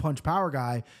one-punch power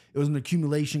guy. It was an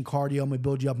accumulation cardio. I'm going to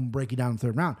build you up and break you down in the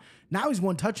third round. Now he's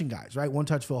one-touching guys, right?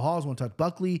 One-touch Phil Halls, one-touch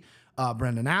Buckley,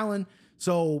 Brendan Allen.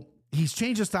 So he's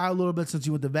changed his style a little bit since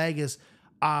he went to Vegas.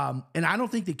 And I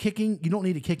don't think you don't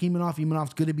need to kick Imanov.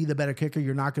 Imanov's going to be the better kicker.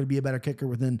 You're not going to be a better kicker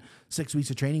within 6 weeks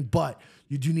of training, but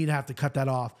you do need to have to cut that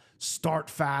off. Start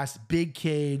fast, big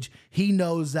cage. He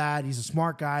knows that. He's a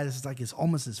smart guy. This is like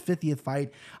almost his 50th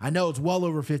fight. I know it's well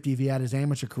over 50 if he had his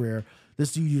amateur career.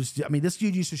 This dude used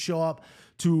to show up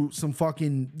to some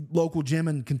fucking local gym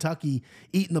in Kentucky,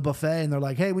 eating the buffet, and they're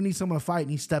like, hey, we need someone to fight.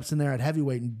 And he steps in there at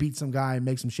heavyweight and beats some guy and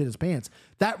makes him shit his pants.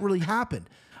 That really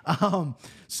happened.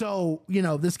 So,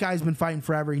 this guy's been fighting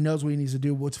forever. He knows what he needs to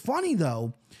do. What's funny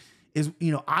though is,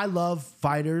 I love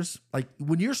fighters. Like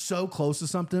when you're so close to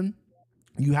something,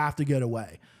 you have to get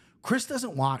away. Chris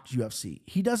doesn't watch UFC.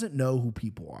 He doesn't know who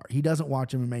people are. He doesn't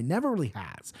watch MMA. Never really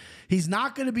has. He's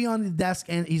not going to be on the desk,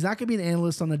 and he's not going to be an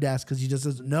analyst on the desk because he just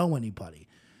doesn't know anybody.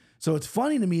 So it's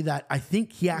funny to me that I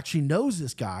think he actually knows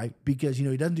this guy because,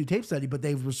 he doesn't do tape study, but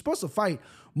they were supposed to fight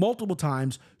multiple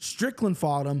times. Strickland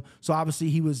fought him. So obviously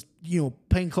he was,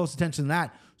 paying close attention to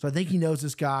that. So I think he knows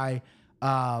this guy.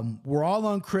 We're all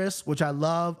on Chris, which I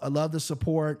love. I love the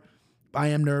support. I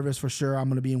am nervous for sure. I'm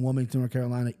going to be in Wilmington, North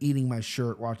Carolina, eating my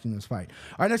shirt, watching this fight.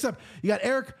 All right, next up, you got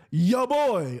Eric, yo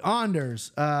boy,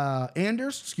 Anders.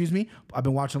 Excuse me. I've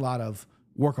been watching a lot of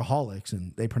Workaholics,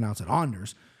 and they pronounce it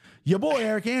Anders. Your boy,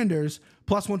 Eric Anders,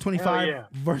 plus 125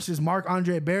 versus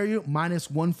Marc-Andre Barrieu,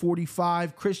 minus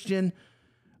 145. Christian,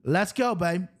 let's go,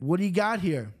 babe. What do you got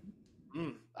here?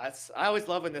 I always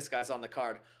love when this guy's on the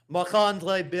card.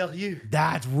 Marc-Andre Barrieu.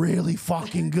 That's really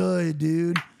fucking good,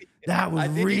 dude. That was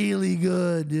really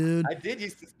good, dude. I did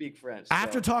used to speak French.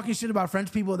 After talking shit about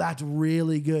French people, that's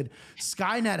really good.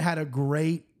 Skynet had a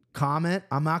great comment.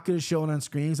 I'm not going to show it on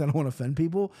screens. I don't want to offend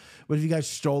people. But if you guys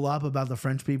stroll up about the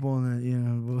French people,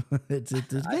 and it's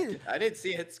I didn't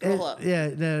see it. Scroll up. Yeah,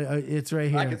 no, it's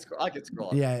right here. I can scroll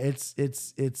up. Yeah, it's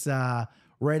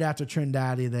right after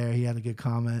Trindade there. He had a good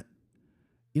comment.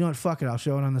 You know what? Fuck it. I'll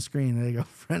show it on the screen. There you go.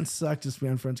 French suck. Just be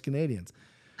on French Canadians.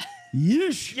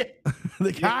 Yeesh. Yeah.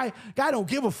 The guy don't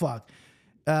give a fuck.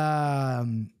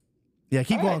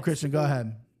 Keep going, Christian. Go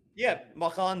ahead. Yeah,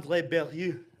 Marc-Andre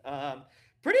Barrieu.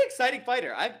 Pretty exciting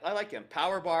fighter. I like him.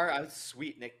 Power Bar, a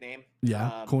sweet nickname.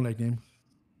 Yeah, cool nickname.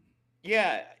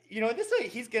 Yeah, this way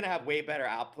he's gonna have way better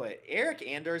output. Eric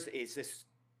Anders is just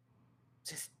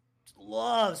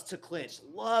loves to clinch,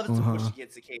 loves to push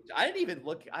against the cage. I didn't even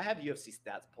look. I have UFC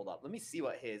stats pulled up. Let me see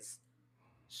what his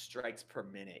strikes per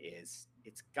minute is.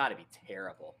 It's got to be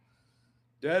terrible.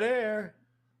 Dead air.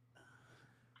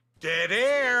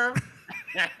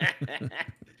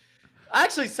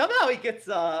 Actually, somehow he gets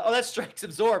that strikes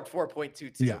absorbed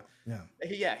 4.22.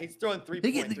 Yeah. He's throwing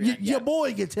 3.3. Your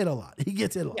boy gets hit a lot. He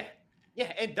gets hit a lot.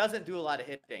 Yeah, and doesn't do a lot of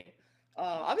hitting.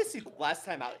 Obviously, last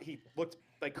time out he looked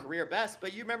like career best,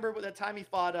 but you remember the time he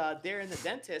fought Darren the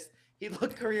dentist, he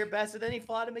looked career best, and then he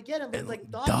fought him again and looked like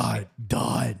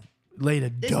dud. Later,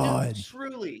 dud. This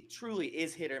dude truly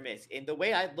is hit or miss. And the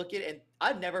way I look at it, and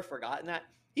I've never forgotten that,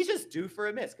 he's just due for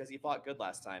a miss because he fought good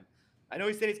last time. I know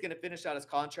he said he's going to finish out his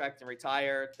contract and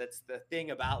retire. That's the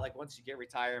thing about, like, once you get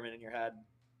retirement in your head,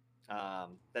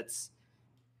 it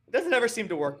doesn't ever seem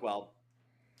to work well.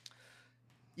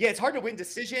 Yeah, it's hard to win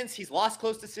decisions. He's lost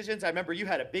close decisions. I remember you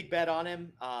had a big bet on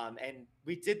him, and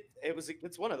we did.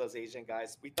 It's one of those Asian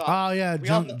guys. We thought. Oh yeah,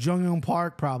 Jung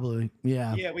Park probably.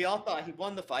 Yeah. Yeah, we all thought he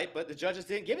won the fight, but the judges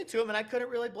didn't give it to him, and I couldn't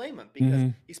really blame him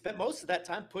because he spent most of that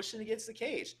time pushing against the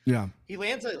cage. Yeah. He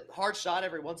lands a hard shot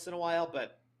every once in a while,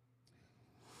 but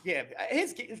yeah,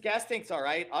 his gas tank's all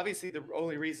right. Obviously, the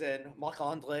only reason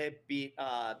Marc-Andre beat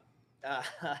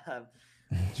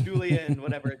Julian,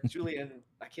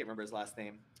 I can't remember his last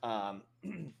name,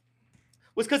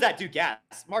 was because that dude gas.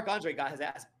 Marc-Andre got his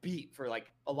ass beat for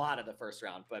like a lot of the first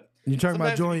round. But you're talking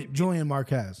about Julian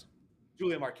Marquez.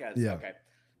 Julian Marquez. Yeah. Okay.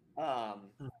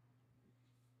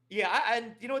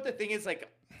 And you know what the thing is, like,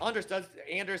 Anders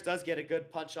does get a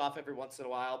good punch off every once in a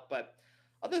while, but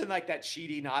other than like that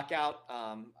cheaty knockout,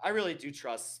 I really do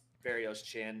trust Barrios'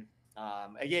 chin.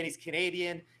 Again, he's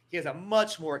Canadian. He has a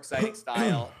much more exciting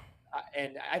style.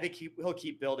 And I think he'll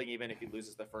keep building even if he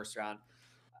loses the first round.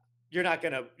 You're not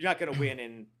gonna win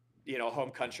in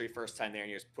home country first time there, and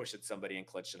you're just pushing somebody and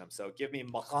clinching them. So give me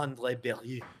Marc-Andre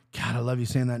Barrios. God, I love you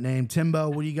saying that name, Timbo.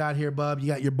 What do you got here, bub? You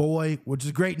got your boy, which is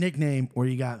a great nickname. Or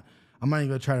you got? I'm not even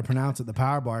gonna try to pronounce it, the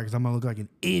Power Bar, because I'm gonna look like an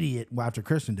idiot after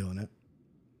Christian doing it.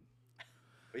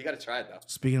 But you got to try it, though.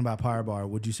 Speaking about Power Bar,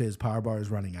 would you say his Power Bar is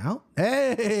running out?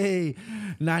 Hey,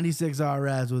 96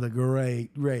 RS with a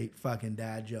great fucking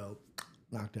dad joke.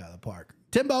 Knocked out of the park.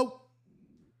 Timbo.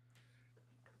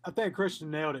 I think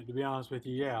Christian nailed it, to be honest with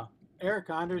you. Yeah. Eric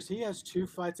Anders, he has 2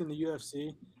 fights in the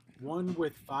UFC, one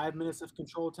with 5 minutes of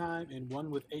control time and one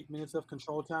with 8 minutes of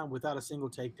control time without a single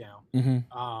takedown.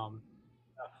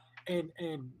 And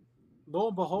lo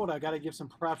and behold, I got to give some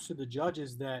props to the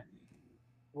judges that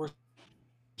we're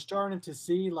starting to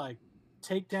see like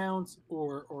takedowns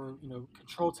or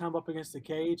control time up against the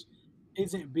cage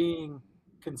isn't being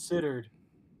considered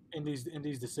in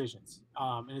these decisions.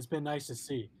 And it's been nice to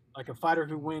see, like, a fighter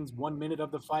who wins 1 minute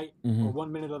of the fight or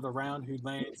 1 minute of the round, who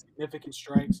lands significant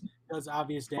strikes, does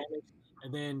obvious damage,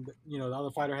 and then the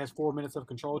other fighter has 4 minutes of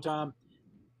control time.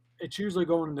 It's usually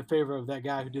going in the favor of that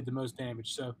guy who did the most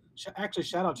damage. So actually,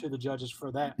 shout out to the judges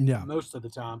for that. Most of the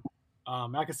time.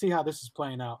 I can see how this is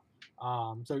playing out.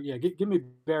 So yeah, give me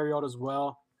Barrios as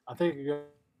well. I think it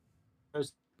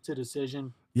goes to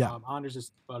decision. Yeah.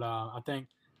 Anders but I think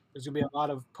there's gonna be a lot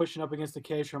of pushing up against the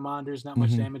cage from Anders, not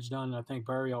much damage done. And I think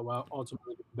Barrios will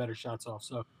ultimately get better shots off.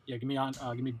 So yeah, give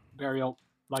me Barrios,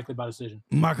 likely by decision.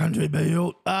 Marc-Andre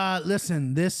Barrios.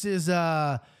 Listen, this is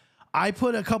I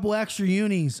put a couple extra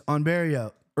unis on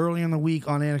Barrios early in the week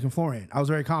on Anakin Florian. I was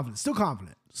very confident. Still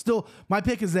confident. Still, my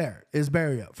pick is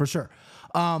Barrios for sure.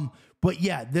 But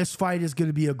yeah, this fight is going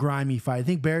to be a grimy fight. I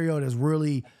think Barrios has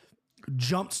really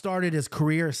jump-started his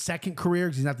career, second career,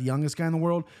 because he's not the youngest guy in the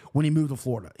world, when he moved to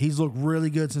Florida. He's looked really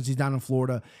good since he's down in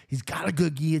Florida. He's got a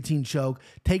good guillotine choke.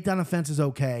 Takedown offense is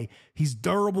okay. He's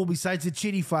durable besides the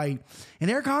chitty fight.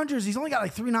 And Eric Anders, he's only got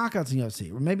like 3 knockouts in the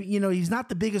UFC. Or maybe, he's not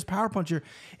the biggest power puncher,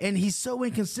 and he's so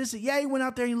inconsistent. Yeah, he went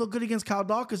out there and he looked good against Kyle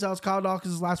Dawkins. That was Kyle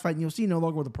Dawkins' last fight in the UFC, no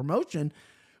longer with a promotion.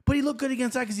 But he looked good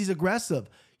against that because he's aggressive.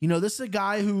 This is a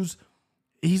guy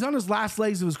he's on his last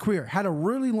legs of his career. Had a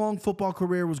really long football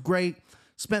career, was great.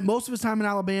 Spent most of his time in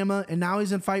Alabama, and now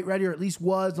he's in fight ready, or at least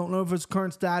was. Don't know if his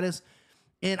current status.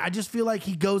 And I just feel like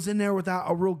he goes in there without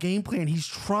a real game plan. He's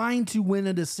trying to win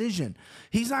a decision.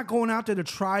 He's not going out there to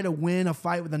try to win a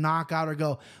fight with a knockout or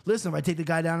go, listen, if I take the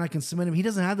guy down, I can submit him. He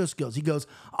doesn't have those skills. He goes,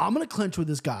 I'm going to clinch with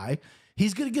this guy.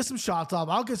 He's going to get some shots off.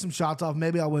 I'll get some shots off.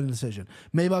 Maybe I'll win a decision.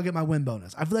 Maybe I'll get my win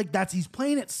bonus. I feel like he's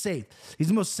playing it safe. He's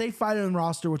the most safe fighter in the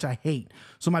roster, which I hate.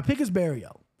 So my pick is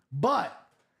Barrios. But,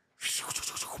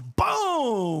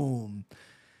 boom!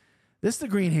 This is the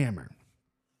Green Hammer.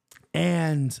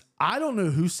 And I don't know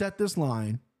who set this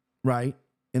line, right?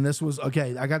 And this was,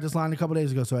 okay, I got this line a couple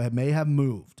days ago, so I may have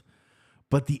moved.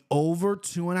 But the over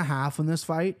 2.5 in this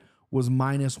fight was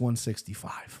minus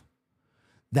 165.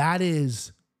 That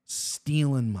is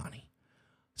stealing money.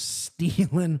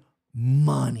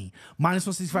 Minus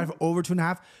 165 for over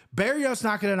 2.5. Barrios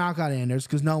not going to knock out Anders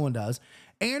because no one does.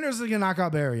 Anders is going to knock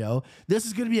out Barrio. This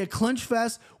is going to be a clinch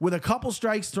fest with a couple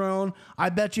strikes thrown. I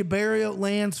bet you Barrio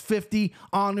lands 50,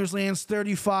 Anders lands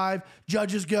 35.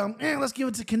 Judges go, let's give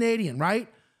it to Canadian, right?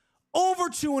 Over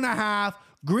 2.5.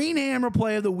 Green Hammer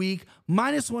play of the week,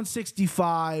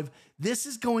 -165. This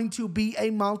is going to be a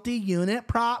multi-unit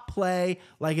prop play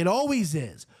like it always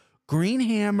is. Green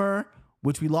Hammer,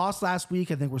 which we lost last week.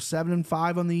 I think we're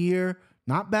 7-5 on the year.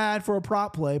 Not bad for a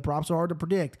prop play. Props are hard to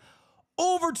predict.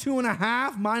 Over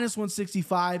 2.5,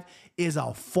 -165 is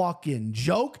a fucking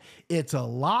joke. It's a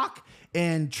lock.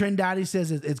 And Trend Daddy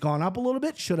says it's gone up a little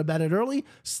bit. Should have bet it early.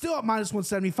 Still at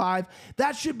 -175.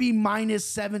 That should be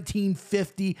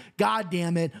 -1750. God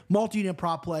damn it. Multi-unit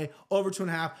prop play. Over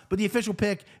 2.5. But the official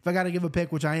pick, if I got to give a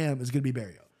pick, which I am, is going to be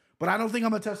Barrio. But I don't think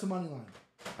I'm going to test the money line.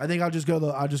 I think I'll just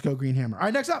go Green Hammer. All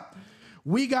right, next up.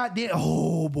 We got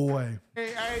oh boy.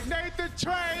 Hey, Nathan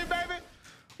Train, baby.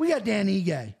 We got Dan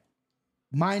Ige.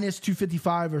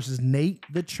 -255 versus Nate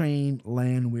the Train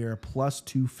Landwehr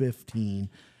 +215.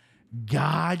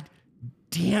 God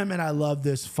damn it, I love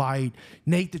this fight.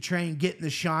 Nate the Train getting the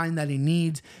shine that he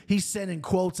needs. He's sending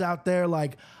quotes out there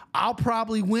like, I'll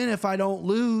probably win if I don't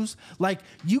lose. Like,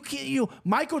 you can't,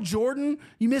 Michael Jordan,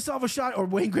 you miss off a shot, or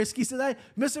Wayne Gretzky said that,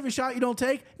 miss every shot you don't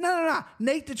take. No.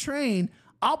 Nate the Train,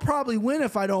 I'll probably win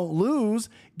if I don't lose.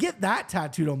 Get that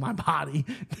tattooed on my body.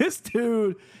 This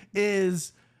dude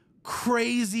is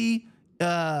crazy.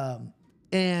 And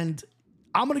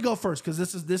I'm going to go first because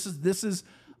this is,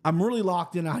 I'm really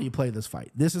locked in on how you play this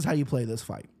fight. This is how you play this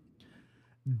fight.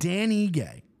 Dan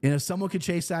Ige, and if someone could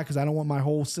chase that because I don't want my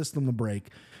whole system to break,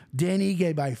 Dan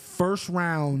Ige by first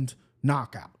round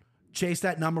knockout. Chase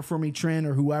that number for me, Trent,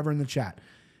 or whoever in the chat.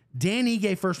 Dan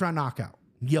Ige first round knockout.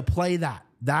 You play that.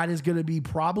 That is going to be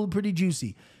probably pretty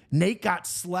juicy. Nate got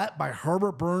slept by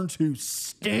Herbert Burns, who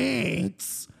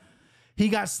stinks. He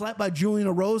got slept by Julian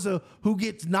Erosa, who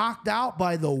gets knocked out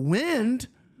by the wind,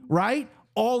 right?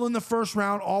 All in the first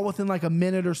round, all within like a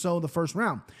minute or so of the first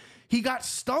round. He got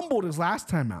stumbled his last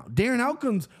time out. Darren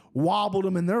Elkins wobbled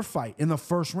him in their fight in the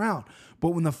first round.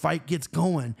 But when the fight gets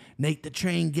going, Nate the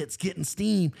Train getting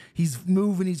steam. He's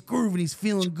moving, he's grooving, he's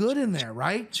feeling good in there,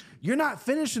 right? You're not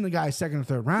finishing the guy's second or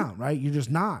third round, right? You're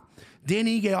just not. Dan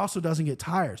Ige also doesn't get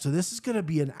tired. So this is going to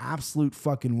be an absolute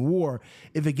fucking war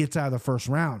if it gets out of the first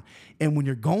round. And when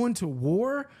you're going to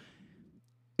war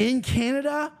in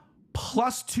Canada,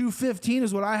 +215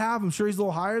 is what I have. I'm sure he's a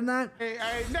little higher than that. Hey,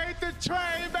 Nathan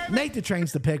Train, baby. Nate the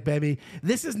Train's the pick, baby.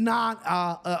 This is not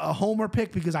a homer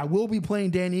pick because I will be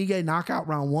playing Dan Ige knockout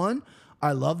round 1.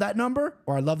 I love that number,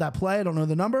 or I love that play. I don't know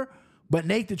the number, but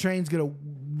Nate the Train's going to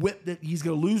whip it. He's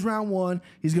going to lose round 1.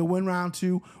 He's going to win round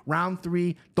 2, round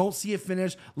 3. Don't see it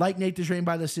finish. Like Nate the Train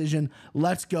by decision.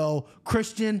 Let's go.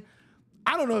 Christian,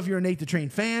 I don't know if you're a Nate the Train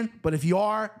fan, but if you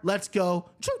are, let's go.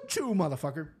 Choo choo,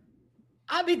 motherfucker.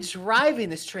 I've been driving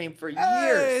this train for years.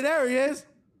 Hey, there he is.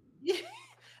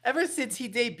 Ever since he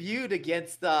debuted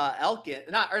against Elkins,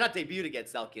 not debuted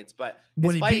against Elkins, but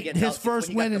when he beat his Elkins,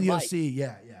 first win in the UFC.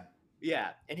 Yeah.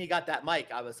 And he got that mic.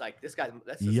 I was like, this guy.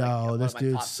 That's just this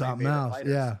dude's something else.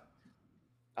 Fighters.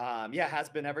 Yeah. Has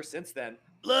been ever since then.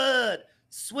 Blood,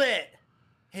 sweat,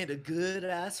 and a good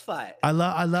ass fight. I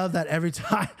love that every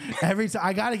time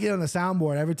I got to get on the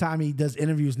soundboard. Every time he does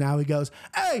interviews now, he goes,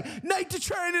 "Hey, Nate the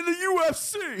Train in the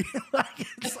UFC."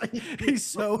 It's like he's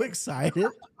so excited.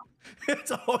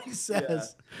 It's all he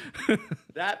says. Yeah.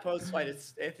 That post fight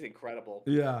it's incredible.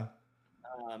 Yeah.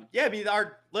 I mean,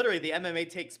 literally the MMA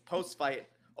Takes post fight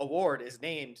award is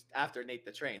named after Nate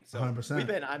the Train. So 100%.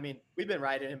 we've been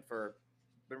riding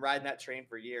that train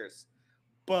for years,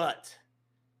 but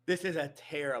this is a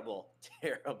terrible,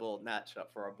 terrible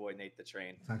matchup for our boy Nate the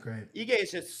Train. It's not great. Ige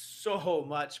is just so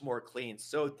much more clean,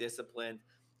 so disciplined.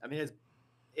 I mean,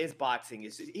 his boxing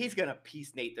he's gonna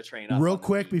piece Nate the Train up. Real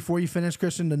quick before you finish,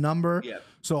 Christian, the number. Yeah.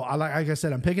 So like I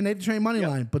said, I'm picking Nate the Train money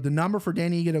line, but the number for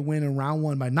Danny Ige to win in round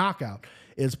 1 by knockout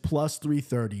is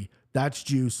 +330. That's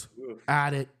juice. Oof.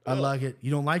 Add it. I like it.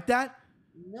 You don't like that?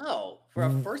 No, for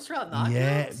a first round knockout.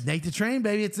 Yeah, Nate the Train,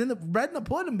 baby. It's in the bread and the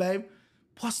pudding, babe.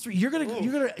 +3. You're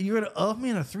gonna up me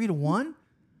in a 3-1.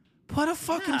 Put a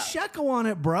fucking shekel on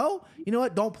it, bro. You know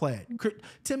what? Don't play it.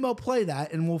 Timbo, play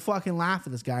that, and we'll fucking laugh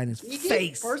at this guy in his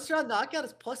face. First round knockout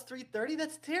is +330.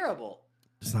 That's terrible.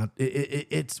 It's not.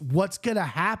 It's what's gonna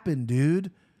happen,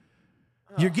 dude.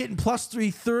 You're getting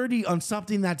 +330 on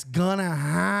something that's gonna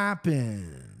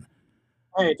happen.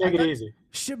 Hey, take it easy.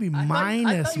 Should be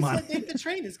minus money. I think the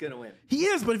Train is gonna win. He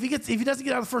is, but if he doesn't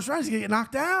get out of the first round, he's gonna get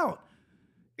knocked out.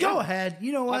 Go ahead.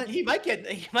 You know what? He might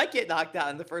get knocked out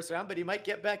in the first round, but he might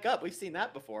get back up. We've seen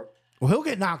that before. Well, he'll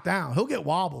get knocked down. He'll get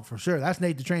wobbled for sure. That's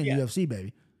Nate the Train, UFC,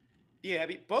 baby. Yeah, I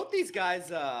mean, both these guys,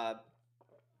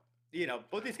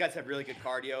 both these guys have really good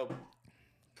cardio,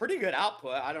 pretty good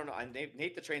output. I don't know.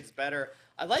 Nate the Train's better.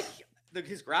 I like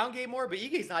his ground game more, but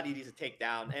Ige's not easy to take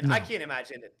down, and I can't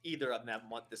imagine that either of them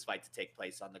want this fight to take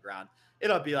place on the ground.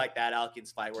 It'll be like that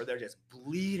Elkins fight where they're just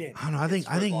bleeding. I don't know.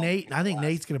 I think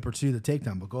Nate's going to pursue the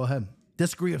takedown, but go ahead.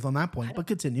 Disagree with on that point, but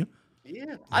continue.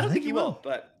 Yeah, I don't think he will,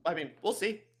 but I mean, we'll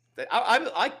see.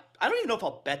 I don't even know if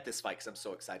I'll bet this fight because I'm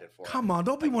so excited for it. Come on,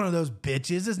 don't be one of those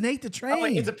bitches. It's Nate the Train. Oh,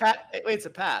 wait, it's a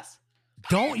pass.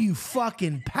 Don't you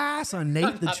fucking pass on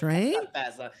Nate the Train?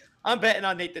 I'm betting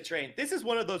on Nate the Train. This is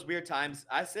one of those weird times.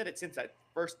 I said it since that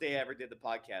first day I ever did the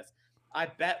podcast. I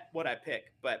bet what I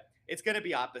pick, but it's going to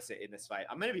be opposite in this fight.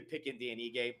 I'm going to be picking Dan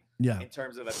Ige in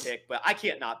terms of a pick, but I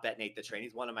can't not bet Nate the Train.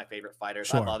 He's one of my favorite fighters.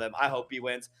 Sure. I love him. I hope he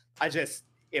wins.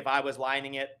 If I was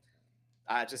lining it,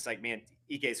 man,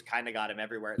 Ige's kind of got him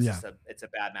everywhere. It's a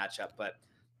bad matchup, but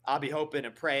I'll be hoping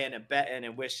and praying and betting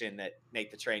and wishing that Nate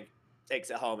the Train takes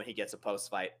it home and he gets a post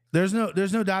fight. There's no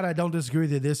doubt. I don't disagree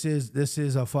that this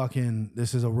is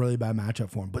a really bad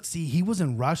matchup for him. But see, he was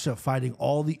in Russia fighting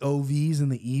all the OVs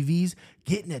and the EVs,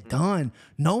 getting it done.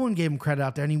 No one gave him credit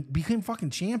out there, and he became fucking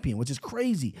champion, which is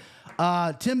crazy.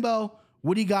 Timbo,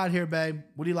 what do you got here, babe?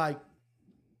 What do you like?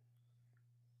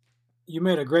 You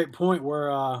made a great point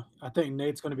where I think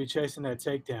Nate's going to be chasing that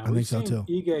takedown. We've seen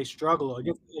Ige struggle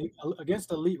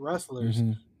against elite wrestlers,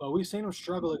 but we've seen him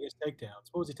struggle against takedowns.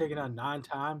 What was he taking down 9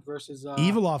 times versus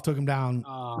Evilov took him down,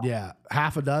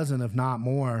 half a dozen, if not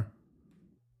more.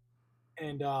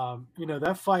 And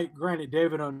that fight, granted,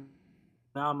 David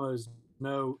Onama is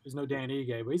no Dan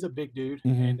Ige, but he's a big dude,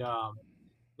 and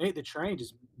Nate the Train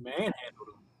just manhandled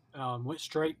him. Went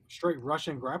straight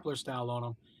Russian grappler style on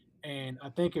him. And I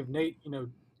think if Nate,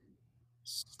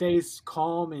 stays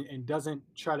calm and doesn't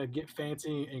try to get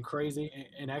fancy and crazy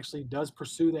and actually does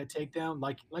pursue that takedown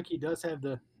like he does have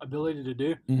the ability to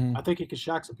do, I think he could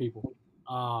shock some people.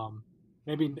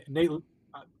 Maybe Nate,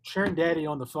 Sharon Daddy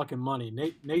on the fucking money.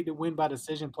 Nate to win by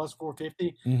decision plus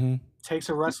 450, takes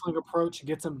a wrestling approach,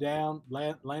 gets him down,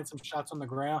 lands some shots on the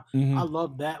ground. I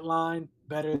love that line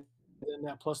better than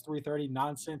that plus 330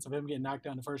 nonsense of him getting knocked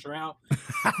down in the first round.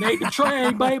 Nate the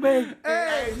Train, baby.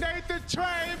 Hey, Nate the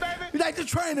Train, baby. Nate the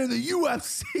Train in the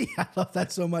UFC. I love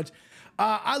that so much.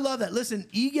 I love that. Listen,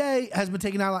 Ige has been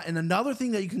taken out. And another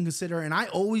thing that you can consider, and I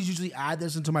always usually add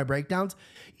this into my breakdowns,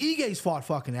 Ige's fought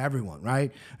fucking everyone,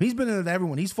 right? He's been in with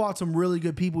everyone. He's fought some really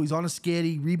good people. He's on a skid.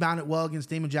 He rebounded well against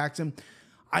Damon Jackson.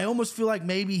 I almost feel like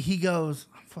maybe he goes,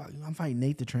 I'm fighting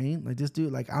Nate the Train. Like this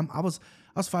dude, I was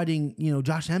fighting,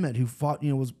 Josh Emmett, who fought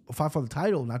for the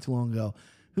title not too long ago.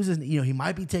 He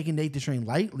might be taking Nate the Train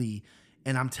lightly.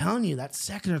 And I'm telling you, that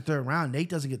second or third round, Nate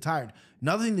doesn't get tired.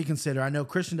 Another thing to consider, I know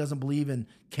Christian doesn't believe in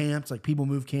camps, like people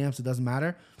move camps, it doesn't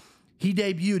matter. He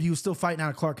debuted, he was still fighting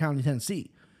out of Clark County,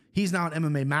 Tennessee. He's now at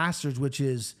MMA Masters, which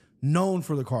is known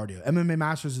for the cardio. MMA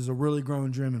Masters is a really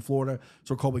growing gym in Florida.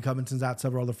 So Colby Covington's out,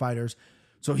 several other fighters.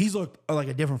 So he's looked like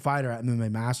a different fighter at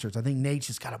MMA Masters. I think Nate's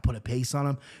just got to put a pace on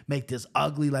him, make this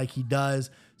ugly like he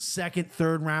does. Second,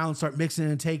 third round, start mixing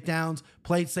in takedowns,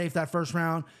 played safe that first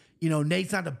round.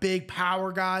 Nate's not a big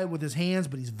power guy with his hands,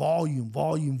 but he's volume.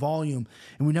 And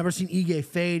we've never seen Ige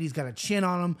fade. He's got a chin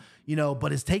on him,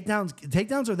 but his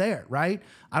takedowns are there, right?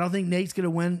 I don't think Nate's going to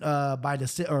win by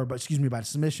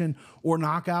submission or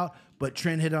knockout, but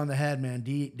Trent hit it on the head, man.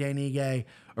 Dan Ige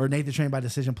or Nate the Train by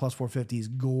decision plus 450 is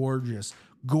gorgeous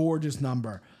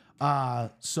number.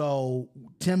 So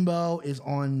Timbo is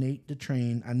on Nate the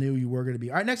Train. I knew you were going to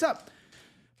be. All right, next up.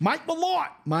 Mike Malott,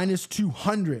 minus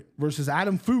 200 versus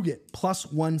Adam Fugit, plus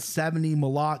 170.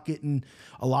 Malott getting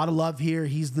a lot of love here.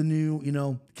 He's the new,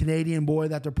 Canadian boy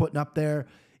that they're putting up there.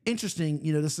 Interesting,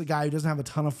 this is a guy who doesn't have a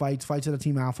ton of fights at a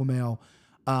Team Alpha Male,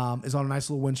 is on a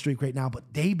nice little win streak right now,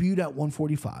 but debuted at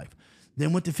 145,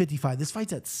 then went to 55. This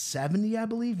fight's at 70, I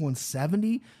believe,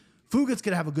 170. Fugit's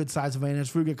going to have a good size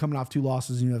advantage. Fugit coming off 2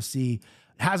 losses in UFC.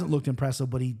 Hasn't looked impressive,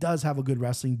 but he does have a good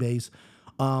wrestling base.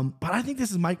 But I think this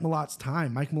is Mike Malott's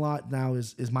time. Mike Malott now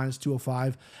is minus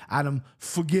 205. Adam,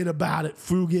 forget about it.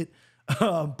 Fugit,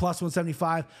 plus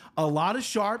 175. A lot of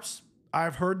sharps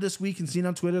I've heard this week and seen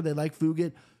on Twitter. They like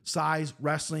Fugit, size,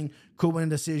 wrestling, cool win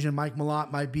decision. Mike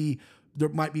Malott might be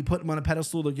putting him on a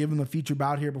pedestal to give him a feature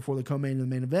bout here before the co-main and the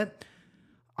main event.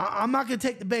 I'm not going to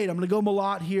take the bait. I'm going to go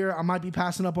Malott here. I might be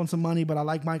passing up on some money, but I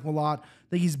like Mike Malott. I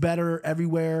think he's better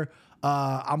everywhere.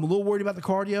 I'm a little worried about the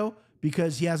cardio,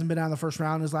 because he hasn't been out in the first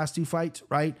round in his last 2 fights,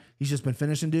 right? He's just been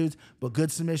finishing dudes, but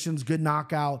good submissions, good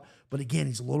knockout. But again,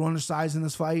 he's a little undersized in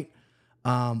this fight.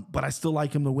 But I still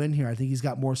like him to win here. I think he's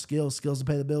got more skills to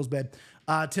pay the bills, babe.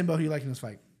 Timbo, who you like in this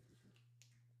fight?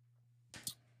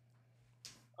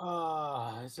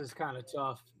 This is kind of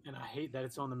tough, and I hate that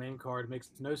it's on the main card. It makes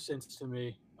no sense to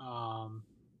me.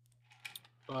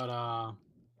 But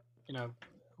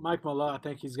Mike Malott, I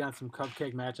think he's got some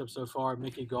cupcake matchups so far.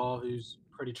 Mickey Gall, who's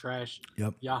pretty trash.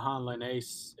 Yep. Jahan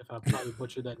Linace, if I probably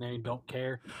butchered that name, don't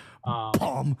care.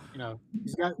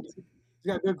 He's got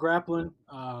good grappling.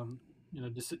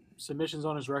 Submissions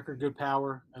on his record, good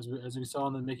power, as we saw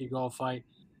in the Mickey Gall fight.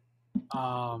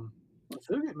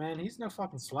 Fugit, man, he's no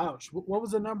fucking slouch. What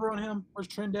was the number on him? Where's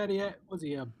Trend Daddy at? Was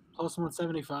he a plus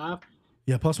 175?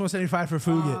 Yeah, plus 175 for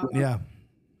Fugit. Yeah.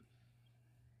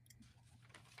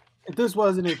 If this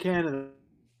wasn't in Canada,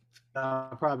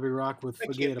 I'd probably rock with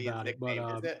forget about it. But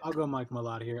I'll go Mike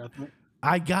Malott here.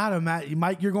 I got him, Matt.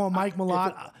 Mike, you're going Mike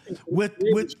Malott with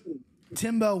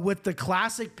Timbo with the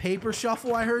classic paper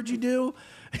shuffle I heard you do.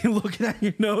 Looking at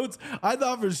your notes, I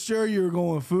thought for sure you were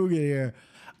going Fugit here.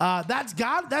 That's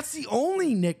the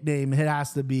only nickname it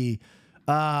has to be.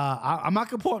 I'm not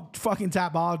gonna pull up fucking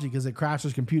Tapology because it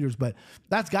crashes computers, but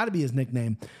that's got to be his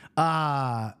nickname.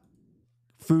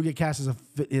 Fugit cashes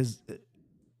his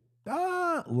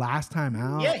last time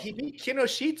out. Yeah, he beat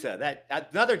Kinoshita, that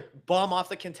another bum off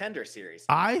the Contender Series.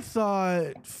 I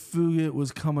thought Fugit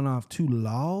was coming off 2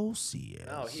 losses.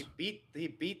 No, he beat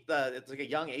it's like a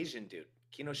young Asian dude,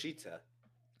 Kinoshita.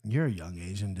 You're a young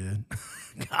Asian dude.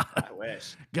 I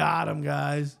wish. Got him,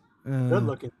 guys. Good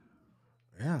looking.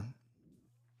 Yeah.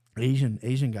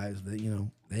 Asian guys, they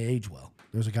age well.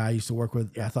 There's a guy I used to work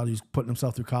with. I thought he was putting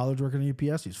himself through college working at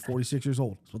UPS. He's 46 years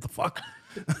old. What the fuck?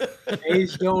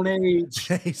 Age don't age.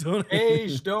 Age don't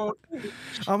age.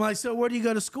 I'm like, so where do you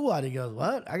go to school at? He goes,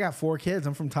 what? I got 4 kids.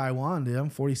 I'm from Taiwan, dude. I'm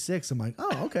 46. I'm like,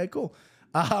 oh, okay, cool.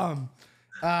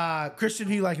 Christian,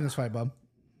 who you like in this fight, bub?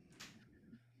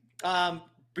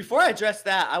 Before I address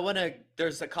that,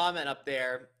 there's a comment up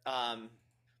there.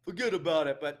 Forget about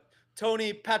it, but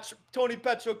Tony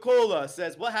Petrocola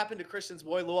says, what happened to Christian's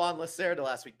boy Luan Lacerda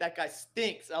last week? That guy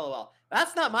stinks, LOL.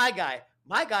 That's not my guy.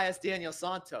 My guy is Daniel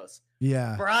Santos.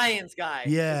 Yeah. Brian's guy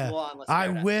is Luan Lacerda. I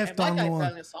whiffed on Luan. Luan.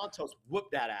 Daniel Santos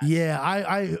whooped that ass. Yeah,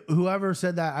 I whoever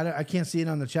said that, I can't see it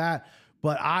on the chat,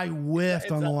 but I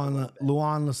whiffed on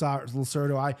Luan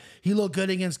Lacerda. He looked good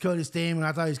against Cody Stamen.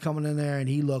 I thought he was coming in there, and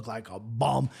he looked like a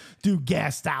bum. Dude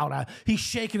gassed out. He's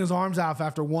shaking his arms off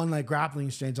after one grappling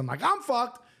exchange. I'm like, I'm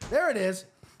fucked. There it is.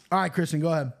 All right, Christian,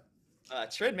 go ahead.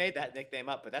 Trent made that nickname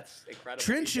up, but that's incredible.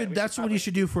 Trent that's what he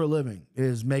should do for a living,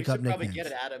 is make up nicknames. Probably get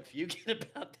it, Adam. You get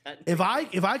about that. If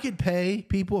I could pay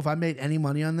people, if I made any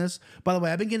money on this, by the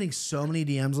way, I've been getting so many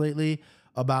DMs lately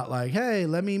about hey,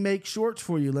 let me make shorts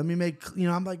for you. Let me make,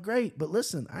 I'm like, great, but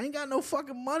listen, I ain't got no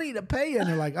fucking money to pay you. And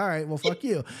they're like, all right, well, fuck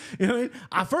you. You know what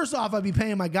I mean? First off, I'd be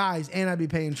paying my guys, and I'd be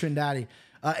paying Trend Daddy.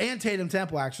 And Tatum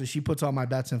Temple, actually. She puts all my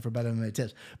bets in for Better MMA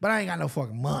Tips. But I ain't got no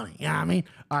fucking money. You know what I mean?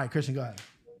 All right, Christian, go ahead.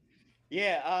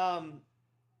 Yeah,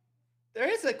 there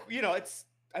is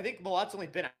I think Malott's only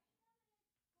been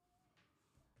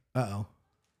out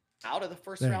of the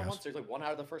first round once. There's 1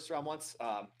 out of the first round once.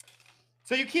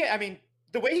 So you can't,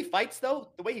 the way he fights though,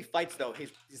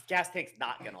 his gas tank's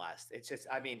not gonna last. It's just,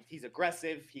 he's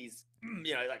aggressive. He's,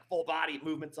 full body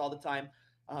movements all the time.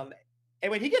 And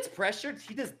when he gets pressured,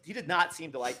 he did not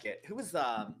seem to like it. Who was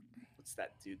what's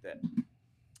that dude that?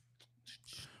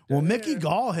 Well, Mickey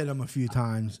Gall hit him a few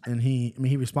times, and he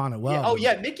responded well. Yeah. Oh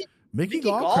yeah, Mickey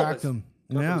Gall cracked him.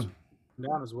 Yeah,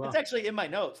 down as well. It's actually in my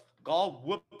notes. Gall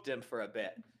whooped him for a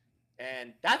bit,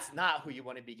 and that's not who you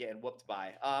want to be getting whooped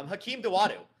by. Hakeem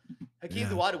Dawodu.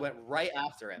 Dawodu went right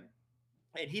after him,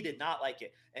 and he did not like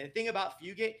it. And the thing about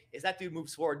Fugit is that dude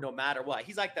moves forward no matter what.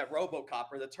 He's like that RoboCop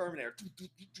or the Terminator.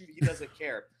 He doesn't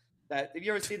care. Have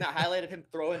you ever seen that highlight of him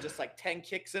throwing just 10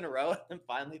 kicks in a row and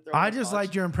finally throwing? I just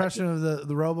liked your impression of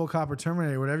the RoboCop or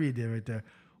Terminator, whatever you did right there.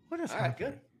 What is happening?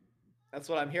 Good. That's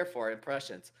what I'm here for,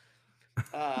 impressions.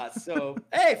 So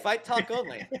hey, fight talk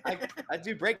only. I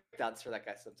do breakdowns for that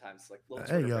guy sometimes, little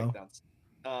Twitter breakdowns.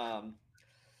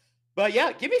 But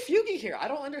yeah, give me Fugit here. I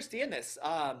don't understand this.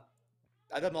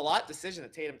 The Malott decision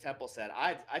that Tatum Temple said,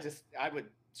 I would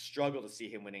struggle to see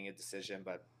him winning a decision,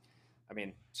 but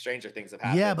stranger things have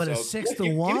happened. Yeah, but it's 6-1. Give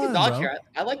me the dog here.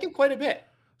 I like him quite a bit.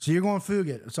 So you're going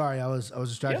Fugit. Sorry, I was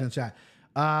distracted in the chat.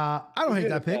 I don't hate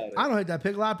that pick. I don't hate that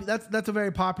pick. That's a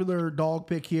very popular dog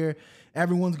pick here.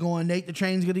 Everyone's going, Nate the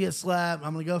Train's going to get slapped.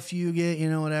 I'm going to go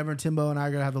Fugit, whatever. And Timbo and I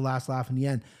are going to have the last laugh in the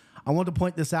end. I want to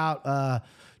point this out.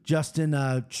 Justin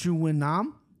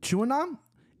Chuanam.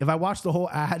 If I watch the whole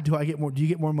ad, do you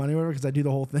get more money or whatever? Because I do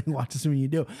the whole thing. Watch this when you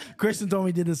do. Kristen told me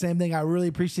he did the same thing. I really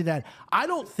appreciate that. I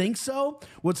don't think so.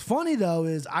 What's funny though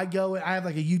is I have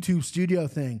a YouTube studio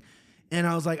thing, and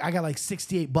I was like, I got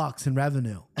 $68 in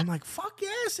revenue. I'm like, fuck yeah,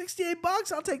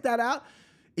 $68. I'll take that out.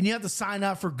 and you have to sign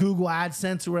up for Google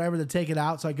AdSense or whatever to take it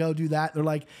out. So I go do that. They're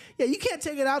like, yeah, you can't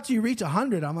take it out till you reach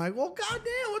 100. I'm like, well,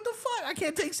 goddamn, what the fuck? I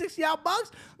can't take 60 out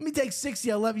bucks. Let me take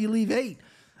 60. I'll let you leave 8.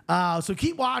 So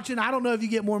keep watching. I don't know if you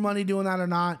get more money doing that or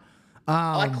not.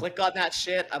 I click on that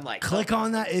shit. I'm like, click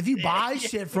on that. If you buy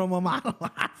shit from them, I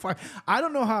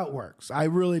don't know how it works. I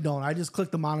really don't. I just click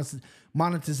the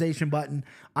monetization button.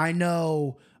 I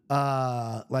know.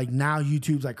 Like now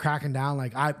YouTube's like cracking down.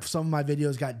 Like some of my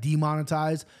videos got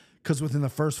demonetized because within the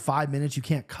first 5 minutes you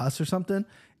can't cuss or something.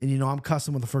 And I'm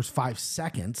cussing with the first 5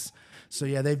 seconds. So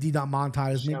yeah, they've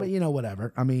demonetized me, but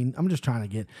whatever. I mean, I'm just trying to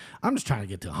get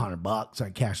to $100. I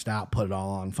cashed out, put it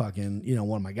all on fucking,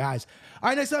 one of my guys. All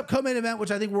right, next up, co-main event,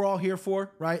 which I think we're all here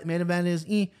for, right? Main event is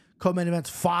co-main event's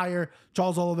fire.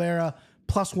 Charles Oliveira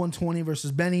plus 120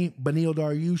 versus Benil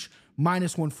Dariush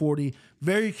minus 140.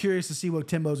 Very curious to see what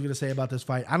Timbo's going to say about this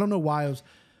fight. I don't know why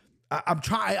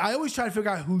I always try to figure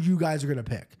out who you guys are going to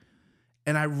pick.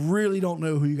 And I really don't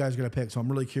know who you guys are going to pick. So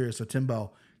I'm really curious. So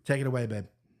Timbo, take it away, babe.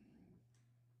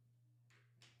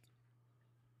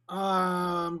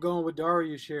 I'm going with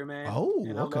Dariush here, man. Oh,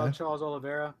 and okay. I love Charles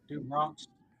Oliveira, dude Bronx.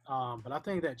 But I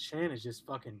think that chin is just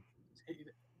fucking.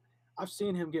 I've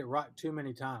seen him get rocked too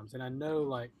many times, and I know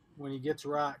like when he gets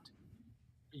rocked,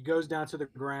 he goes down to the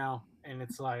ground, and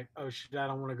it's like, oh shit, I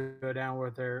don't want to go down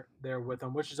with there with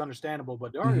him, which is understandable.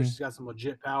 But Dariush has got some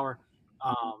legit power.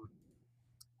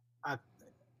 I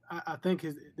think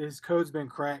his code's been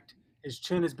cracked, his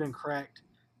chin has been cracked,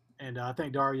 and I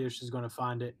think Dariush is going to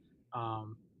find it.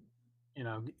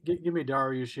 Give me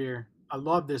Dariush here. I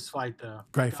love this fight though.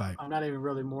 Great fight. I'm not even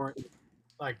really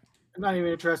I'm not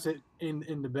even interested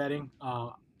in the betting.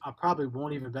 I probably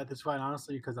won't even bet this fight,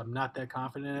 honestly, because I'm not that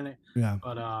confident in it. Yeah.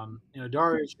 But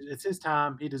Dariush, it's his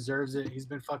time. He deserves it. He's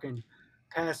been fucking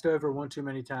passed over one too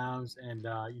many times, and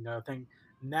I think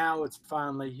now it's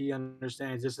finally he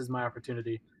understands this is my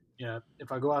opportunity.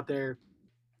 If I go out there,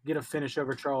 get a finish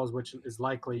over Charles, which is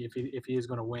likely if he is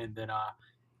going to win, then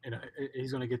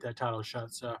he's going to get that title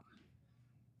shot. So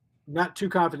not too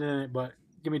confident in it, but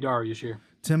give me Dariush here.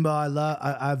 Timbo,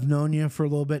 I've known you for a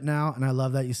little bit now, and I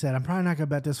love that you said I'm probably not gonna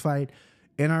bet this fight.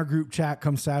 In our group chat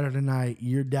come Saturday night,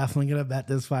 you're definitely gonna bet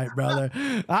this fight, brother.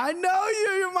 I know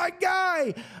you're my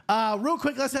guy. Real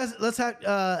quick, let's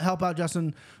help out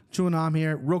Justin Chuanam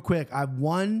here. Real quick, I've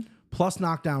won plus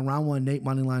knockdown round 1 Nate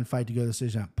moneyline fight to go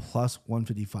decision at plus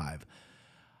 155.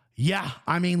 Yeah,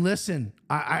 I mean, listen,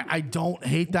 I don't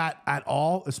hate that at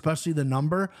all, especially the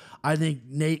number. I think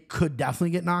Nate could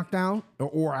definitely get knocked down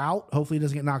or out. Hopefully he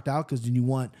doesn't get knocked out because then you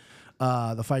want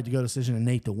the fight to go decision and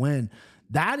Nate to win.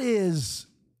 That is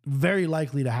very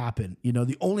likely to happen.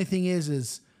 The only thing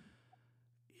is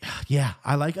yeah,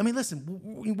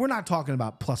 listen, we're not talking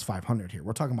about plus 500 here.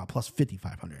 We're talking about plus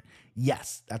 5,500.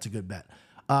 Yes, that's a good bet.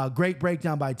 Great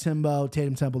breakdown by Timbo.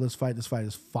 Tatum Temple, this fight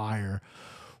is fire.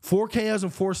 4 KOs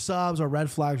and 4 subs are red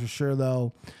flags for sure,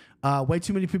 though. Way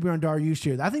too many people are on Dariush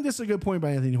here. I think this is a good point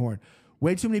by Anthony Horn.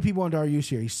 Way too many people on Dariush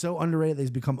here. He's so underrated that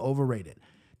he's become overrated.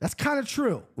 That's kind of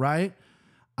true, right?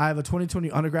 I have a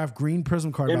 2020 autographed green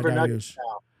prism card by Dariush.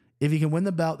 If he can win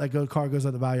the belt, that card goes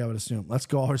up the value, I would assume. Let's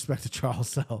go. All respect to Charles.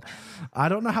 So I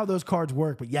don't know how those cards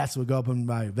work, but yes, it would go up in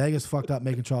value. Vegas fucked up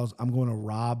making Charles. I'm going to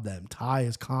rob them. Ty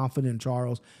is confident in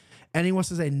Charles. Anyone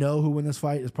says they know who win this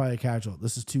fight is probably a casual.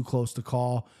 This is too close to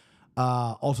call.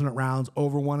 Alternate rounds,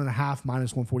 over 1.5,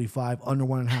 minus 145, under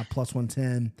 1.5, plus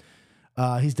 110.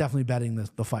 He's definitely betting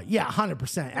the fight. Yeah,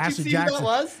 100%.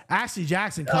 Ashley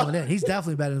Jackson coming in. He's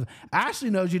definitely betting. Ashley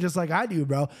knows you just like I do,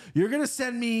 bro. You're going to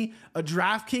send me a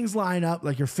DraftKings lineup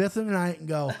like your 5th of the night and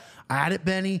go, I had it,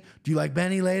 Benny. Do you like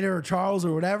Benny later or Charles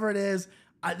or whatever it is?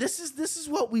 This is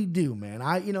what we do, man.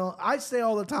 I say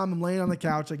all the time, I'm laying on the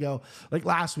couch. I go, like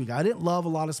last week, I didn't love a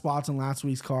lot of spots on last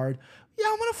week's card. Yeah,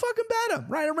 I'm going to fucking bet him,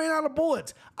 right? I ran out of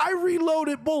bullets. I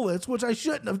reloaded bullets, which I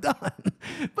shouldn't have done.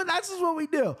 But that's just what we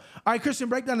do. All right, Christian,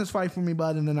 break down this fight for me,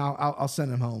 bud, and then I'll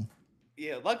send him home.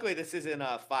 Yeah, luckily this isn't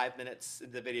 5 minutes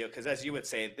in the video because, as you would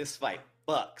say, this fight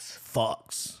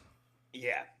fucks.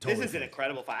 Yeah, totally. This is an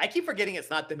incredible fight. I keep forgetting it's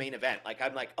not the main event. Like,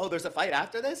 I'm like, oh, there's a fight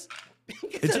after this?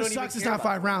 It just sucks it's not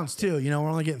 5 rounds, too. We're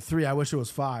only getting 3. I wish it was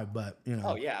 5, but,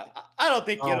 Oh, yeah. I don't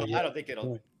think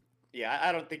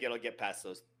it'll get past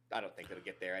those. I don't think it'll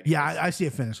get there. Anyways. Yeah, I see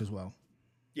a finish as well.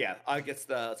 Yeah, I guess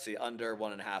under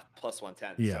 1.5 plus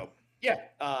 110. Yeah. So, yeah.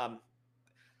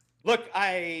 Look,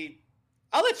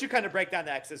 I'll let you kind of break down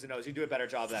the X's and O's. You do a better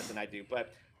job of that than I do,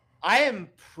 but I am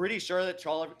pretty sure that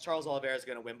Charles Oliveira is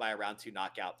going to win by a round 2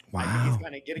 knockout. Wow. I think he's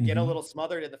going to get a little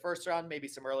smothered in the first round, maybe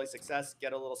some early success,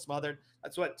 get a little smothered.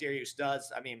 That's what Dariush does.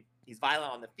 I mean, He's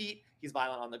violent on the feet. He's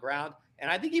violent on the ground. And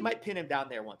I think he might pin him down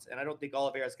there once. And I don't think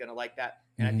Oliveira is going to like that.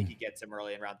 And I think he gets him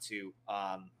early in round 2.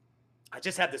 I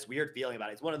just have this weird feeling about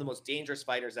it. He's one of the most dangerous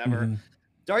fighters ever.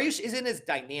 Dariush isn't as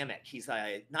dynamic. He's not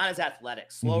as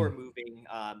athletic, slower moving.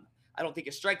 I don't think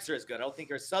his strikes are as good. I don't think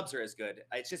his subs are as good.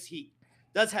 It's just he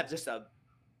does have just a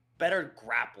better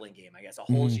grappling game, I guess. A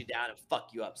hold you down and fuck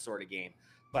you up sort of game.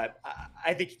 But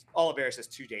I think Oliveira is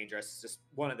just too dangerous. It's just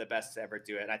one of the best to ever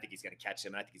do it. And I think he's going to catch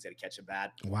him. And I think he's going to catch him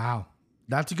bad. Wow.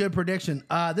 That's a good prediction.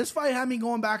 This fight had me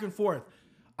going back and forth.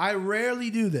 I rarely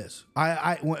do this.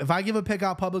 If I give a pick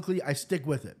out publicly, I stick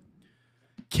with it.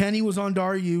 Kenny was on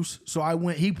Dariush, so I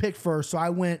went. He picked first, so I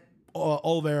went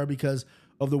Oliveira because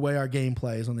of the way our game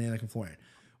plays on the Anakin Florian.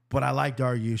 But I like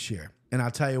Dariush here, and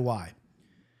I'll tell you why.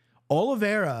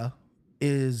 Oliveira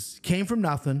came from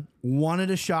nothing, wanted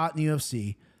a shot in the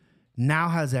UFC, now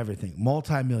has everything,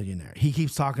 multi-millionaire. He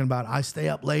keeps talking about, I stay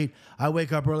up late, I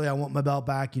wake up early, I want my belt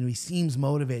back. He seems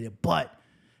motivated, but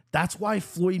that's why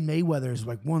Floyd Mayweather is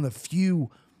like one of the few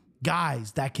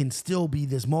guys that can still be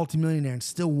this multimillionaire and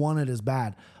still want it as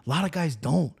bad. A lot of guys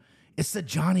don't. It's the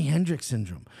Johnny Hendricks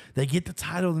syndrome. They get the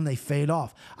title, then they fade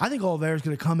off. I think Oliveira's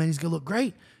going to come in. He's going to look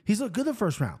great. He's looked good the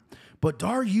first round. But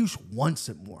Dariush wants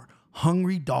it more.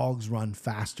 Hungry dogs run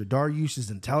faster. Dariush is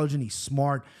intelligent. He's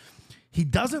smart. He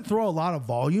doesn't throw a lot of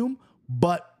volume,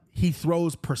 but he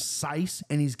throws precise,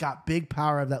 and he's got big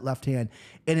power of that left hand.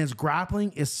 And his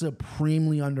grappling is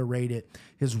supremely underrated.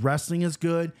 His wrestling is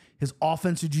good. His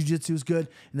offensive jiu-jitsu is good.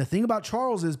 And the thing about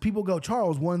Charles is people go,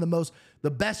 Charles, one of the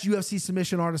best UFC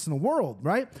submission artists in the world,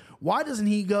 right? Why doesn't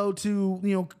he go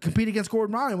to, compete against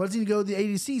Gordon Ryan? Why doesn't he go to the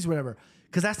ADCs or whatever?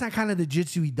 Because that's not kind of the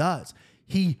jiu-jitsu he does.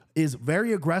 He is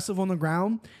very aggressive on the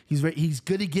ground. He's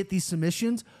good to get these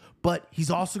submissions, but he's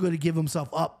also going to give himself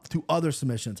up to other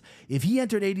submissions. If he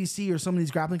entered ADC or some of these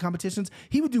grappling competitions,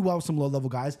 he would do well with some low-level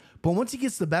guys. But once he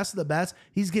gets the best of the best,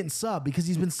 he's getting subbed because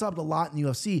he's been subbed a lot in the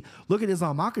UFC. Look at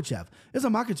Islam Makhachev.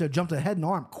 Islam Makhachev jumped ahead and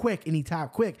arm quick, and he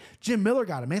tapped quick. Jim Miller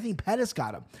got him. Anthony Pettis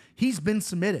got him. He's been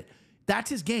submitted. That's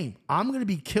his game. I'm going to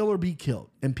be kill or be killed,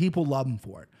 and people love him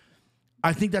for it.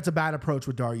 I think that's a bad approach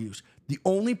with Dariush. The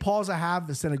only pause I have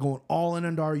instead of going all in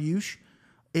on Dariush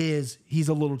is he's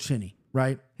a little chinny,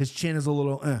 right? His chin is a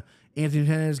little, Anthony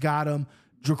Pettis got him.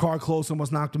 Drakkar Klose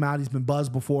almost knocked him out. He's been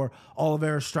buzzed before.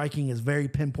 Oliveira's striking is very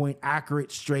pinpoint,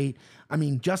 accurate, straight. I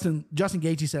mean, Justin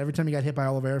Gaethje said every time he got hit by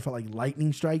Oliveira, it felt like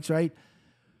lightning strikes, right?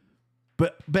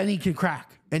 But Benny can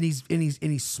crack, and he's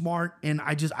smart, and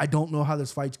I don't know how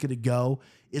this fight's gonna go.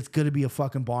 It's gonna be a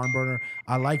fucking barn burner.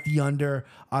 I like the under.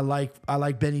 I like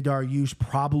Benny Dariush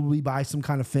probably by some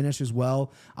kind of finish as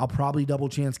well. I'll probably double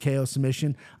chance KO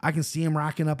submission. I can see him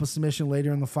racking up a submission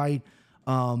later in the fight.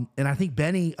 And I think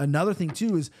Benny, another thing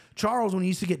too, is Charles, when he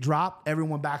used to get dropped,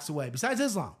 everyone backs away. Besides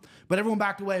Islam. But everyone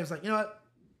backed away. It was like, you know what?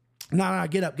 No,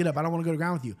 get up. I don't want to go to the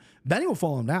ground with you. Benny will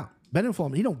fall him down.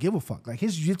 He don't give a fuck. Like,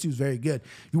 his jiu-jitsu is very good.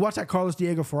 You watch that Carlos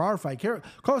Diego Ferrar fight.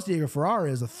 Carlos Diego Ferrar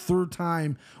is a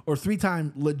three-time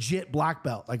legit black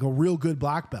belt, like a real good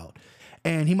black belt.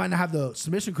 And he might not have the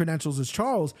submission credentials as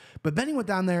Charles, but Benny went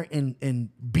down there and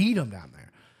beat him down there.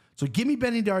 So give me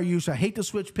Benny Dariush. I hate to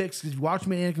switch picks because you watch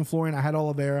me Anakin Florian. I had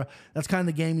Oliveira. That's kind of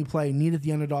the game you play. Needed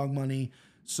the underdog money.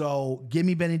 So give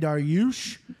me Benny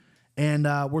Dariush. And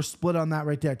we're split on that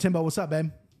right there. Timbo, what's up,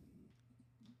 babe?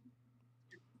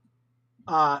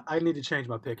 I need to change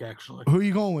my pick, actually. Who are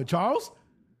you going with, Charles?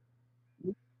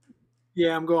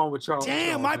 Yeah, I'm going with Charles.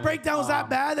 Damn, my breakdown was that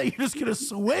bad that you're just gonna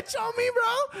switch on me,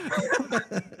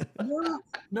 bro?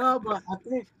 No, but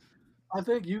I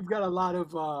think you've got a lot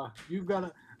of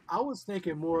I was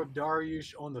thinking more of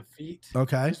Dariush on the feet.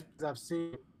 Okay. Just because I've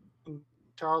seen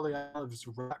Charlie Olive's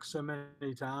rock so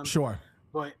many times. Sure.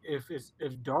 But if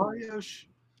Dariush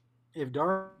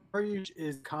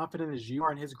is confident as you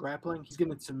are in his grappling, he's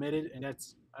getting submitted, and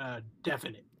that's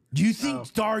definite. Do you think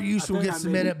Dariush will get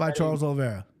submitted by Charles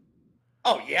Oliveira?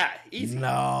 Oh yeah, easy.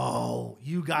 No,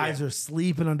 you guys are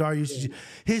sleeping on Dariush.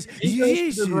 If he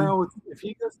goes to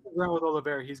the ground with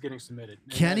Oliveira, he's getting submitted.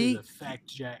 Kenny, fact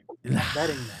check. I'm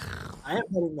betting that. I am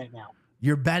betting that now.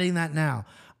 You're betting that now.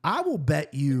 I will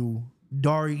bet you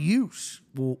Dariush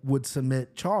would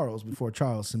submit Charles before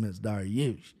Charles submits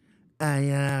Dariush. You know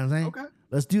what I'm saying? Okay.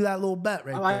 Let's do that little bet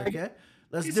right there, okay?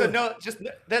 Let's do it.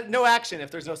 No action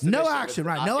if there's no submission. No action,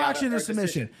 right. No action is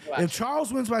submission. If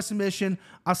Charles wins by submission,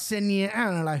 I'll send you, I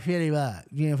don't know, like $50.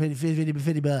 You know,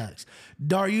 50 bucks.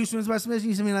 Dariush wins by submission,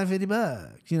 you send me like $50.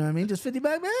 You know what I mean? Just $50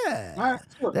 back. All right,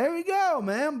 sure. There we go,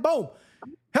 man. Boom.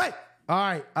 Hey, All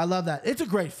right. I love that. It's a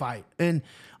great fight. And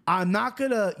I'm not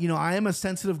gonna, I am a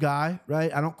sensitive guy,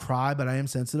 right? I don't cry, but I am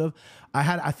sensitive.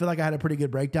 I feel like I had a pretty good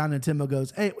breakdown, and Timbo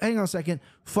goes, "Hey, hang on a second.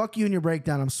 Fuck you and your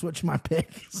breakdown. I'm switching my pick."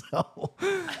 So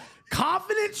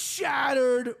confidence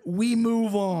shattered. We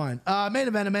move on. Main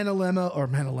event, Amanda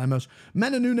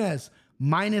Nunes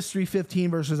minus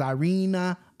 315 versus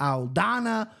Irina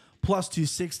Aldana plus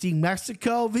 260.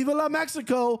 Mexico, viva la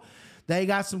Mexico. They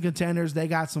got some contenders. They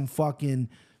got some fucking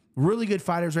really good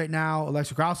fighters right now.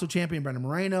 Alexa Grasso champion, Brandon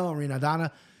Moreno, Irina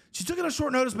Aldana. She took it on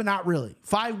short notice, but not really.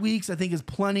 5 weeks, I think, is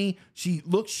plenty. She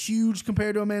looks huge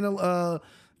compared to Amanda. I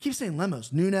keep saying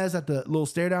Lemos. Nunes at the little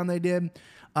stare down they did.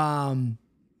 I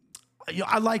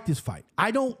like this fight.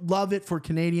 I don't love it for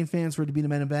Canadian fans for it to be the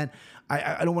main event.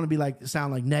 I don't want to be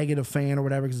sound like negative fan or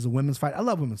whatever because it's a women's fight. I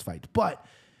love women's fights, but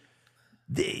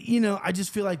I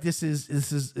just feel like this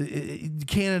is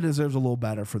Canada deserves a little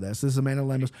better for this. This is Amanda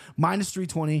Lemos minus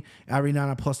 320,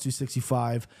 Irina plus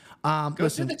 265. Go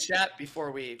to the chat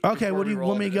before we. Okay, what do you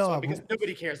want me to go? Because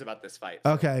nobody cares about this fight.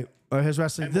 So. Okay, his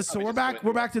wrestling. So we're back.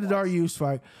 We're back to the Dariush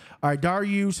fight. All right,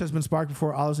 Dariush has been sparked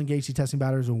before. All is engaged. He testing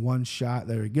batters in one shot.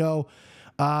 There we go.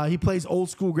 He plays old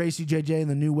school Gracie JJ, and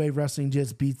the new wave wrestling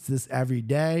just beats this every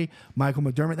day. Michael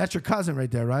McDermott, that's your cousin right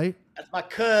there, right? That's my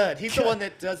cud. He's the one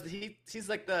that does. He's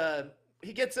like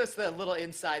he gets us the little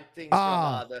inside things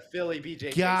from the Philly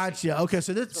BJ. Gotcha. Okay,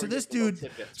 so this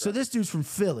dude's from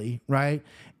Philly, right?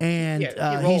 And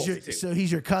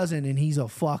he's your cousin, and he's a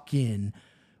fucking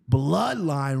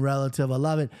bloodline relative. I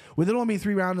love it. With it only being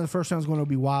 3 rounds, and the first round is going to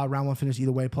be wild. Round 1 finish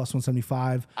either way, plus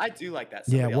 175. I do like that.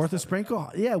 Yeah, worth a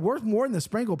sprinkle. Yeah, worth more than the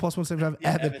sprinkle, plus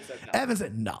 175. Evan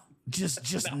said no.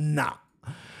 Just no.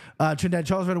 Trinidad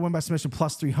Charles ready to win by submission,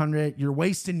 plus 300. You're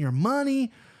wasting your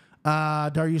money.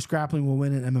 Dariush grappling will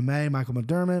win in MMA. Michael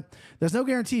McDermott. There's no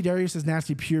guarantee. Dariush is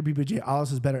nasty, pure BJJ.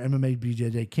 Alice is better MMA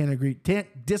BJJ.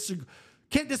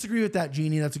 Can't disagree with that,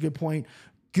 Genie. That's a good point.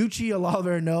 Gucci,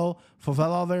 Oliver, no. Favela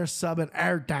Oliver, sub, and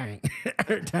Erdang.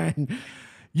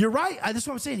 You're right. That's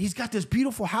what I'm saying. He's got this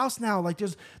beautiful house now. Like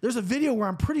there's a video where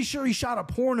I'm pretty sure he shot a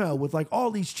porno with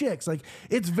all these chicks. Like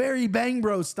it's very Bang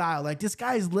Bros style. Like this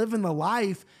guy's living the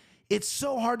life. It's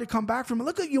so hard to come back from it.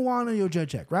 Look at Joanna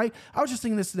Jędrzejczyk, right? I was just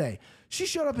thinking this today. She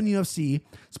showed up in the UFC,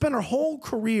 spent her whole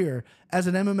career as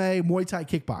an MMA Muay Thai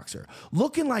kickboxer,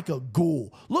 looking like a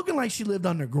ghoul, looking like she lived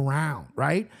underground,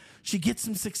 right? She gets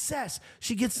some success.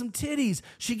 She gets some titties.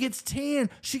 She gets tan.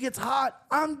 She gets hot.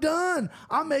 I'm done.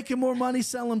 I'm making more money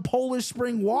selling Polish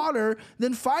spring water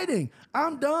than fighting.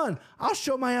 I'm done. I'll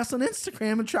show my ass on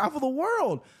Instagram and travel the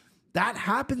world. That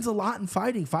happens a lot in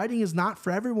fighting. Fighting is not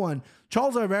for everyone.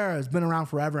 Charles Oliveira has been around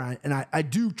forever, and I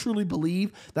do truly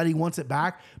believe that he wants it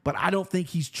back, but I don't think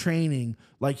he's training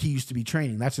like he used to be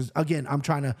training. That's just, again, I'm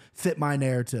trying to fit my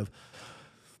narrative.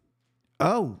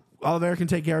 Oh, Oliveira can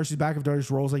take care. She's back if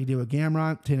Dariush rolls like he did with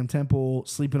Gamrot. Tatum Temple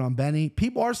sleeping on Benny.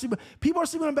 People are sleeping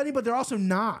on Benny, but they're also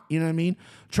not. You know what I mean?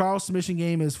 Charles' submission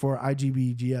game is for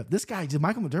IGBGF. This guy,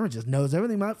 Michael McDermott, just knows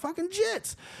everything about fucking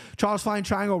jits. Charles flying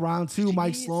triangle round 2.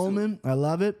 Mike Sloman. I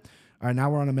love it. All right, now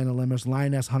we're on a minute limit.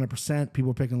 Lioness 100%.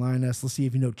 People are picking Lioness. Let's see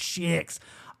if you know chicks.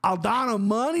 Aldana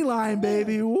money line,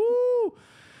 baby. Woo!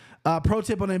 Pro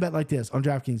tip on any bet like this on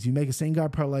DraftKings: you make a same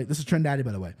guard parlay. This is Trend Daddy,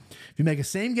 by the way. If you make a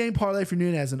same game parlay for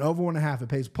Nunes and over 1.5, it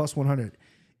pays plus 100.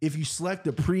 If you select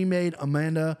the pre-made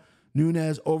Amanda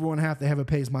Nunes over 1.5, they have it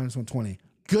pays minus 120.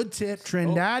 Good tip,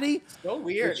 Trend Daddy. So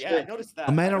weird. Yeah, I noticed that.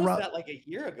 I noticed that like a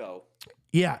year ago.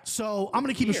 Yeah, so I'm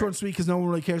gonna keep it short and sweet because no one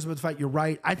really cares about the fight. You're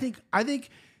right. I think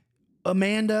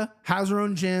Amanda has her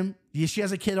own gym. She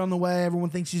has a kid on the way. Everyone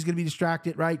thinks she's going to be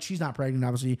distracted, right? She's not pregnant,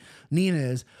 obviously. Nina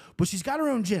is. But she's got her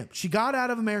own gym. She got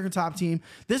out of American Top Team.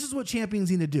 This is what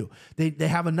champions need to do. They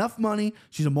have enough money.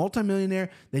 She's a multimillionaire.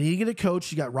 They need to get a coach.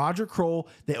 She got Roger Kroll.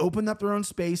 They opened up their own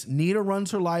space. Nina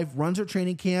runs her life, runs her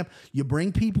training camp. You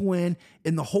bring people in,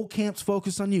 and the whole camp's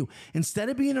focused on you. Instead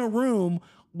of being in a room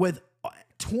with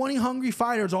 20 hungry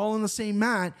fighters all on the same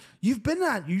mat, you've done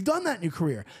that in your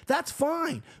career. That's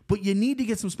fine, but you need to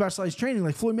get some specialized training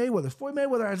like Floyd Mayweather. Floyd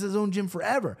Mayweather has his own gym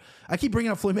forever. I keep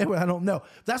bringing up Floyd Mayweather. I don't know.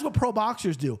 That's what pro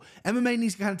boxers do. MMA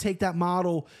needs to kind of take that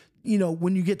model,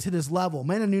 when you get to this level.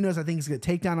 Amanda Nunes, I think, is going to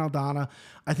take down Aldana.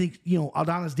 I think,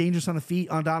 Aldana's dangerous on the feet.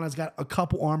 Aldana's got a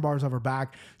couple arm bars of her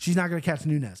back. She's not going to catch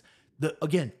Nunes.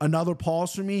 Again, another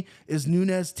pause for me is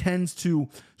Nunes tends to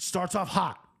starts off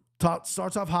hot,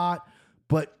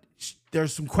 but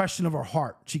there's some question of her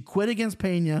heart. She quit against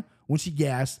Pena when she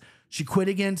gassed. She quit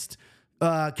against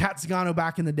Kat Zingano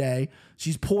back in the day.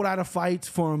 She's pulled out of fights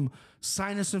from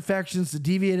sinus infections to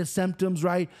deviated symptoms,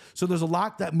 right? So there's a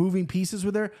lot that moving pieces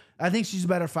with her. I think she's a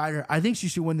better fighter. I think she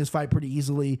should win this fight pretty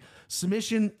easily.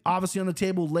 Submission, obviously on the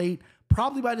table late.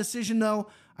 Probably by decision, though.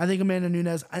 I think Amanda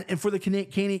Nunes. And for the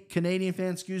Canadian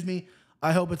fans,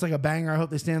 I hope it's like a banger. I hope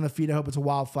they stand on the feet. I hope it's a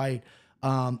wild fight.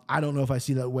 I don't know if I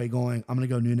see that way going. I'm going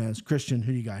to go Nunes. Christian,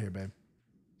 who do you got here, babe?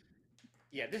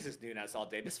 Yeah, this is Nunes all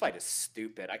day. This fight is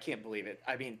stupid. I can't believe it.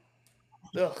 I mean,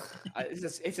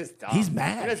 it's just dumb. He's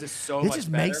mad. Nunes is so it much just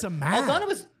better. Makes him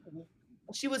mad.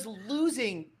 She was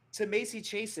losing to Macy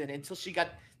Chasen until she got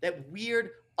that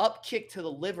weird up kick to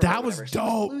the liver. That was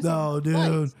dope, though, dude.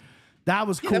 Fights. That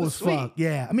was cool as fuck.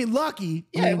 Yeah, I mean, lucky.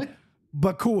 Yeah,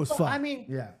 but cool as fuck. I mean,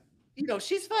 yeah.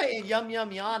 She's fighting Yum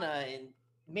Yana and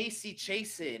Macy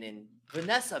Chasen and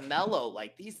Vanessa Mello.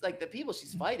 Like these, like the people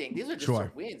she's fighting. These are just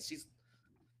her wins. She's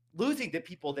losing to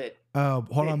people that. Oh,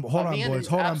 hold on, boys.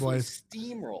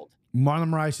 Steamrolled. Marlon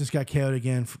Moraes just got KO'd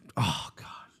again. Oh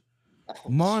god,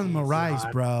 Marlon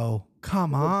Moraes, bro.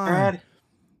 Come on.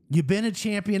 You've been a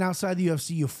champion outside the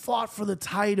UFC. You fought for the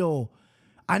title.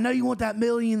 I know you want that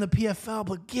million in the PFL,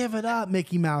 but give it up,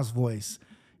 Mickey Mouse voice.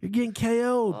 You're getting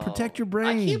KO'd. Protect your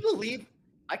brain.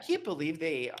 I can't believe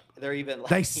they're even.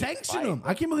 They sanction him.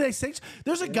 I can't believe they sanction.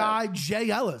 There's a guy, Jay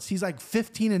Ellis. He's like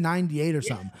 15-98 or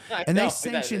something, and they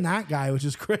sanction that guy, which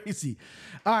is crazy.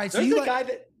 All right, there's so a guy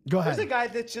that. Go ahead. There's a guy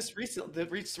that just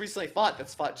recently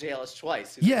fought Jay Ellis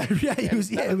twice.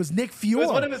 It was Nick Fiore. It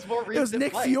was one of his more recent It was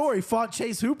Nick fights. Fiore fought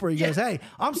Chase Hooper. He goes, "Hey,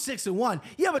 I'm 6-1.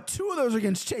 Yeah, but 2 of those are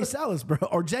against Chase Ellis, bro,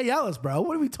 or Jay Ellis, bro.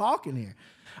 What are we talking here?"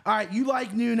 All right, you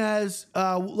like Nunes.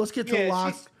 Let's get to the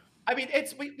locks. I mean,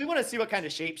 we want to see what kind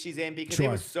of shape she's in because it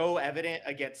was so evident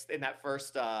in that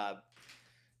first.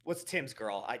 What's Tim's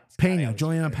girl?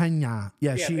 Juliana Pena.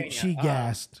 Yeah, she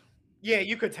gassed. Yeah,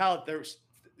 you could tell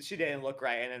she didn't look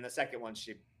right, and in the second one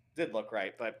she did look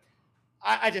right, but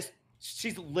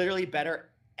she's literally better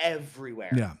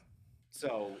everywhere. Yeah.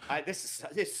 So this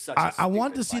is such. I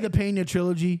want to see the Pena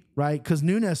trilogy, right? Because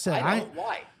Nunes said,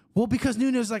 why? Well, because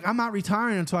Nunes is like, I'm not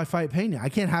retiring until I fight Pena. I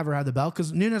can't have her have the belt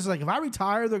because Nunes is like, if I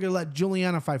retire, they're going to let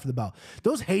Juliana fight for the belt.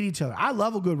 Those hate each other. I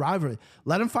love a good rivalry.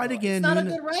 Let them fight again. It's not a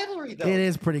good rivalry, though. It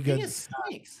is pretty good. Pena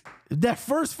stinks. That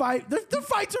first fight, the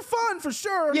fights are fun for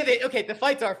sure. Yeah, the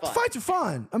fights are fun. The fights are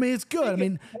fun. I mean, it's good.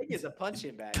 Pena is a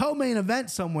punching bag. Co-main event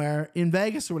somewhere in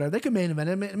Vegas or whatever. They could main event.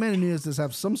 Amanda Nunes does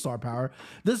have some star power.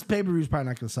 This pay-per-view is probably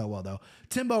not going to sell well, though.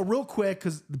 Timbo, real quick,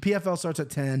 because the PFL starts at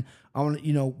 10. I want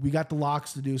to, we got the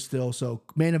locks to do still. So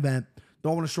main event.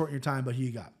 Don't want to shorten your time, but who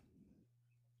you got?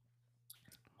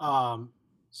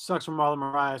 Sucks for Marlon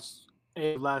Moraes.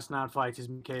 8 last 9 fights, he's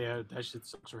been KO'd. That shit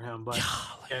sucks for him. But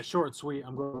yeah, short and sweet.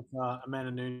 I'm going with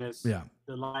Amanda Nunes. Yeah.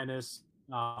 The lioness,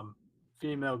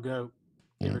 female goat.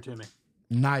 Give her to me.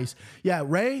 Nice. Yeah,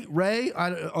 Ray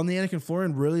on the Anakin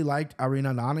Florian really liked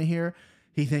Irina Nana here.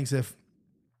 He thinks if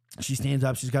she stands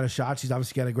up, she's got a shot. She's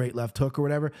obviously got a great left hook or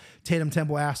whatever. Tatum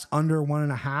Temple asks under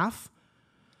 1.5.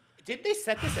 Did they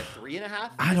set this at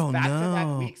 3.5? I don't know.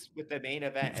 Back-to-back weeks with the main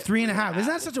event. 3.5.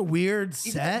 Isn't that such a weird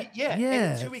set? Yeah.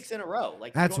 And 2 weeks in a row.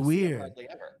 Like that's weird.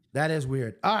 That is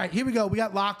weird. All right, here we go. We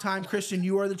got lock time. Christian,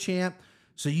 you are the champ.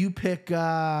 So you pick.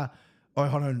 Hold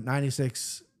on.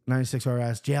 96 RS.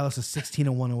 JLS is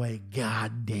 16-1 away.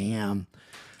 God damn.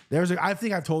 I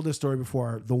think I've told this story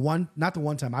before. Not the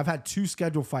one time. I've had 2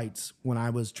 scheduled fights when I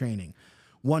was training.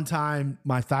 One time,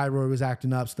 my thyroid was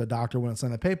acting up, so the doctor went and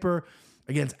signed the paper.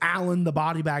 Against Allen, the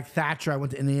body bag Thatcher. I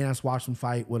went to Indianapolis, watched him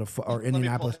fight or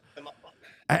Indianapolis.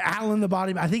 Allen, the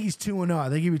body bag. I think he's 2-0. I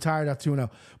think he retired after 2-0.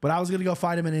 But I was gonna go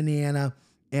fight him in Indiana,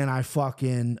 and I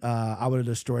fucking I would have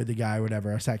destroyed the guy or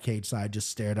whatever. I sat cage side, just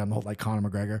stared at him like Conor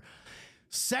McGregor.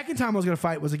 Second time I was gonna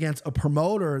fight was against a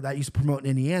promoter that used to promote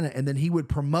in Indiana, and then he would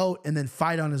promote and then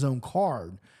fight on his own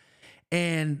card.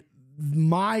 And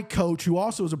my coach, who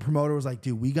also was a promoter, was like,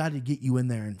 dude, we got to get you in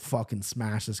there and fucking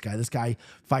smash this guy. This guy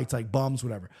fights like bums,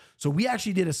 whatever. So we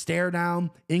actually did a stare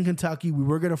down in Kentucky. We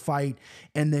were going to fight,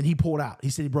 and then he pulled out. He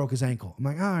said he broke his ankle. I'm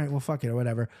like, all right, well, fuck it or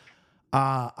whatever.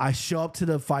 I show up to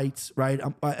the fights, right?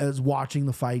 I was watching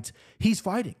the fights. He's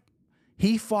fighting.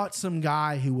 He fought some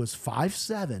guy who was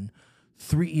 5'7",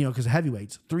 because of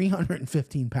heavyweights,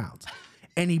 315 pounds.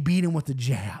 And he beat him with the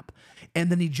jab. And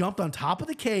then he jumped on top of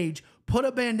the cage, put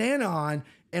a bandana on,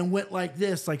 and went like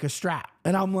this, like a strap.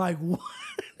 And I'm like, what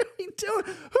are we doing?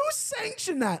 Who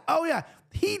sanctioned that? Oh, yeah,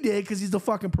 he did because he's the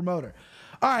fucking promoter.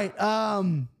 All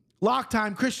right, lock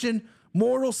time. Christian,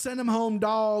 Mortal, send him home,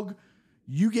 dog.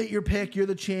 You get your pick. You're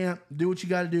the champ. Do what you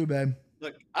got to do, babe.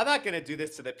 Look, I'm not going to do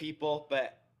this to the people,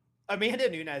 but Amanda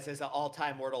Nunes is an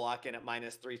all-time mortal lock-in at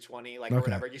 -320, or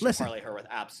whatever. You should parlay her with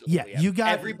absolutely. Yeah, you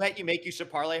got every bet you make. You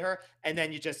should parlay her, and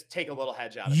then you just take a little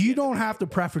hedge out. You don't have to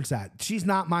preference that. She's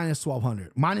not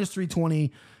 -1200.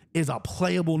 -320 is a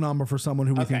playable number for someone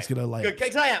who we think is gonna lay. Good,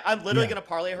 because I'm literally gonna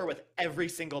parlay her with every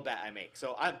single bet I make.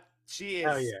 So she is.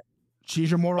 Oh yeah.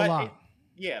 She's your mortal lock.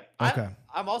 Yeah. Okay.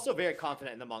 I'm also very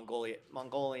confident in the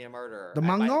Mongolian murderer. The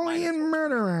Mongolian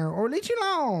murderer, or Li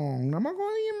Qilong, the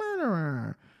Mongolian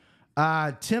murderer.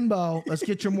 Timbo, let's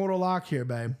get your mortal lock here,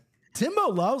 babe. Timbo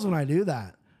loves when I do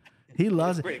that. He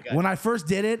loves it. When I first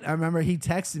did it, I remember he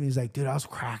texted me. He's like, dude, I was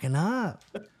cracking up.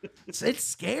 It's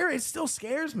scary. It still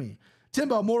scares me.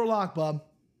 Timbo, mortal lock, bub.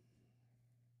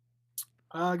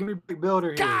 Give me Big Builder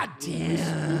here. God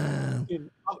damn.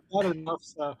 Not enough,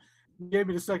 so you gave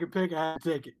me the second pick. I had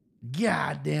to take it.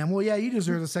 God damn. Well, yeah, you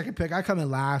deserve the second pick. I come in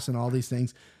last and all these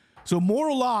things. So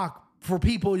mortal lock, for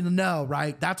people to know,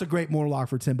 right? That's a great mortal lock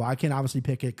for Timbo. I can't obviously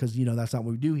pick it because, that's not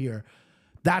what we do here.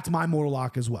 That's my mortal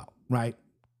lock as well, right?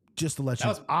 Just to let you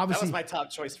know. Obviously, that was my top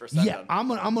choice for Sunday. Yeah, I'm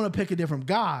gonna pick a different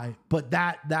guy, but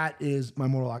that is my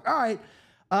mortal lock. All right.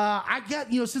 I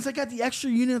get, since I got the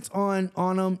extra units on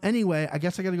them anyway, I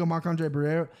guess I got to go Marc-Andre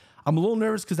Barrera. I'm a little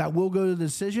nervous because that will go to the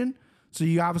decision. So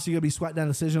you obviously gonna be sweating that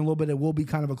decision a little bit. It will be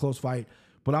kind of a close fight,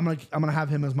 but I'm gonna have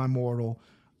him as my mortal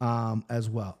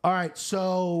as well. All right,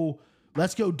 so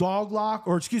let's go dog lock,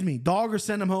 or excuse me, dog or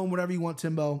send him home, whatever you want,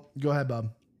 Timbo. Go ahead,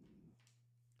 bub.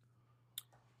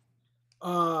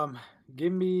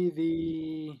 Give me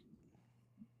the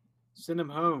send him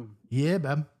home. Yeah,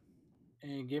 bub.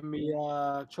 And give me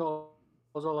Charles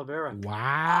Oliveira.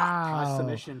 Wow.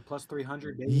 Submission plus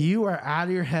 300. Baby. You are out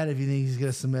of your head if you think he's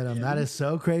gonna submit him. That is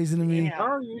so crazy to me.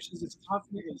 Dariush is as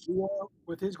confident as you are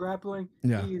with his grappling.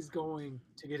 Yeah. He's going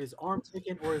to get his arm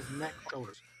taken or his neck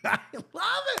shoulders. I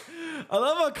love it. I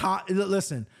love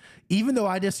listen, even though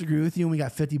I disagree with you and we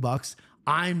got $50,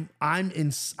 I'm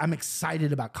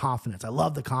excited about confidence. I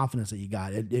love the confidence that you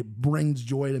got. It brings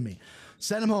joy to me.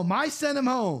 Send him home. Send him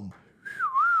home.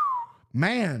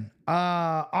 Man,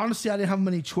 honestly, I didn't have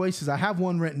many choices. I have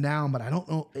one written down, but I don't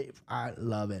know if I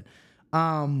love it.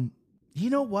 You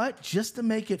know what? Just to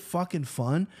make it fucking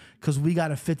fun, because we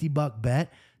got a $50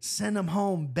 bet, send him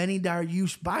home. Benny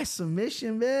Dariush by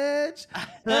submission, bitch.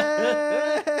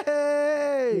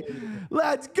 Hey,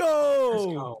 let's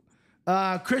go.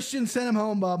 Christian, send him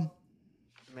home, bub.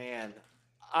 Man,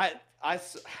 I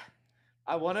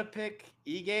want to pick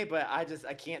Ige, but I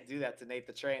can't do that to Nate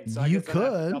the Train. So you I guess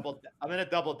could. I'm gonna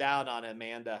double down on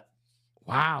Amanda.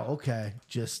 Wow. Okay.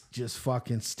 Just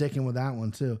fucking sticking with that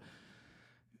one too.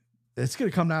 It's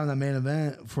gonna come down to the main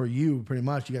event for you, pretty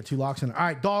much. You got two locks in it. All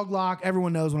right, dog lock.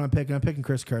 Everyone knows what I'm picking. I'm picking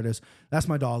Chris Curtis. That's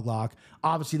my dog lock.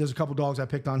 Obviously, there's a couple dogs I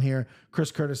picked on here.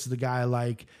 Chris Curtis is the guy I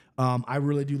like. I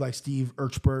really do like Steve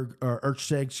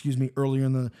Erchseg, earlier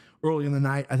in the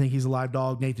night. I think he's a live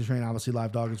dog. Nate the Train, obviously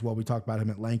live dog as well. We talked about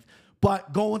him at length.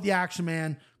 But going with the action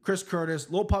man, Chris Curtis,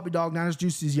 little puppy dog, not as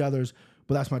juicy as the others,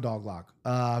 but that's my dog lock.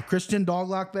 Christian, dog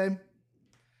lock, babe?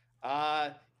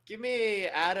 Give me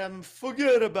Adam.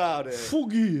 Forget about it.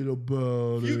 Forget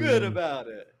about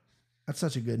it. That's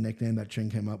such a good nickname that Trin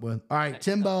came up with. All right,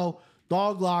 Timbo,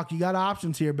 dog lock. You got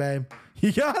options here, babe.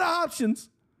 You got options.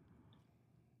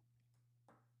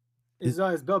 Is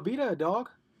Belbita a dog?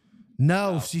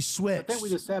 No, she switched. I think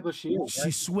we established she is.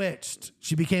 She switched.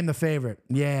 She became the favorite.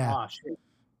 Yeah. Ah, shit.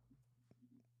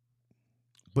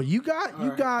 But you got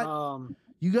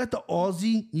the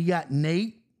Aussie. You got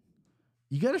Nate.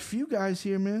 You got a few guys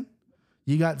here, man.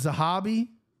 You got Zahabi.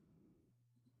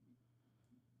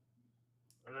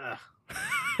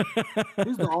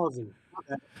 Who's the Aussie?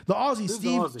 The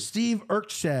Aussie, Steve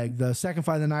Erchseg, the second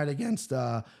fight of the night against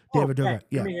David Dover.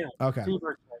 Yeah. Okay. Steve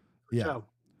Erchseg. Yeah. So,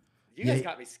 you guys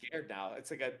got me scared now.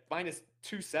 It's like a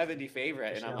 -270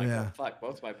 favorite, and I'm like, oh, fuck,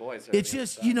 both my boys are. It's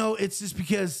just, it's just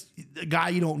because the guy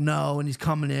you don't know, and he's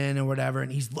coming in and whatever,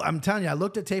 and I'm telling you, I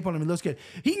looked at tape on him, he looks good.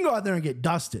 He can go out there and get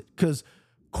dusted, because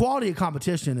quality of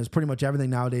competition is pretty much everything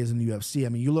nowadays in the UFC. I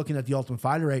mean, you're looking at the Ultimate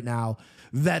Fighter right now,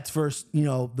 vets versus,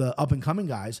 the up-and-coming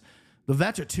guys. The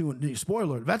vets are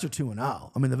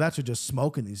 2-0. I mean, the vets are just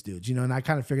smoking these dudes, and I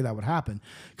kind of figured that would happen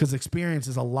because experience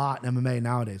is a lot in MMA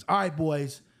nowadays. All right,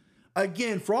 boys.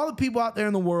 Again, for all the people out there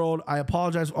in the world, I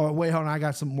apologize. Oh, wait, hold on. I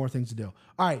got some more things to do.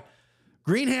 All right.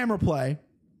 Green Hammer play.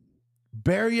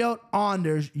 Barriot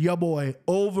Anders, your boy,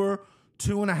 over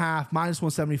 2.5,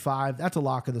 -175. That's a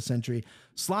lock of the century.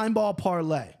 Slime Ball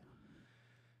parlay.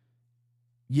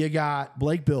 You got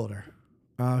Blake Builder.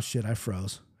 Oh, shit, I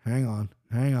froze. Hang on.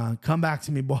 Come back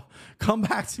to me, boy. Come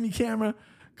back to me, camera.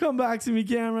 You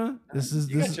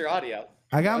got your audio.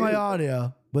 I got my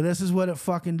audio, but this is what it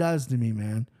fucking does to me,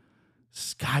 man.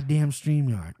 Goddamn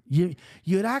StreamYard.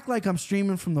 You'd act like I'm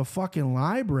streaming from the fucking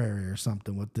library or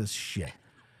something with this shit.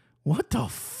 What the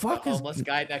fuck is... homeless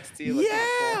guy next to you.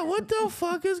 Yeah, what the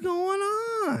fuck is going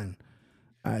on?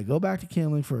 All right, go back to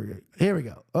Canling for... Here we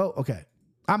go. Oh, okay.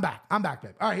 I'm back,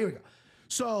 babe. All right, here we go.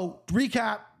 So,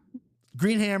 recap.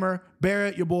 Green Hammer,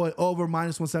 Barrett, your boy, over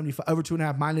 -175, over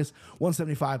 2.5,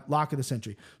 -175, lock of the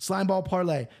century. Slime Ball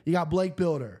Parlay. You got Blake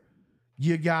Builder.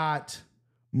 You got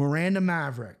Miranda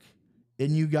Maverick.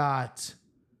 And you got,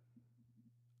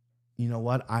 you know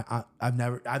what?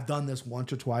 I've done this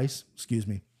once or twice. Excuse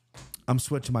me. I'm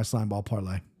switching my Slime Ball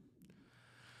Parlay.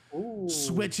 Ooh.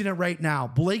 Switching it right now.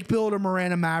 Blake Builder,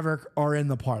 Miranda Maverick are in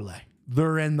the parlay.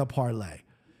 They're in the parlay.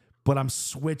 But I'm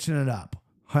switching it up.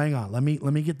 Hang on. Let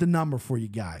me get the number for you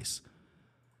guys.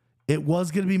 It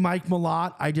was going to be Mike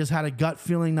Malott. I just had a gut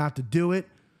feeling not to do it.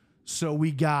 So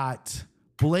we got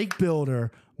Blake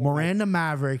Builder, Miranda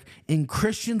Maverick, and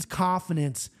Christian's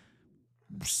confidence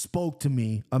spoke to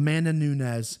me. Amanda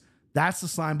Nunes. That's the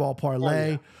Slime Ball Parlay.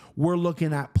 Oh, yeah. We're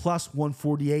looking at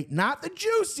 +148. Not the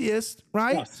juiciest,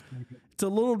 right? Yes. It's a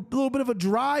little bit of a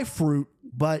dry fruit,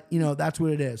 but, you know, that's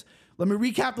what it is. Let me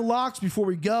recap the locks before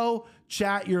we go.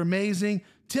 Chat, you're amazing.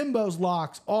 Timbo's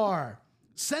locks are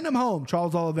send him home,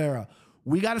 Charles Oliveira.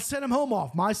 We got to send him home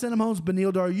off. My send him home is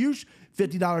Beneil Dariush,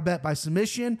 $50 bet by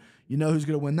submission. You know who's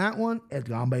going to win that one?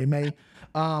 Edgambe May.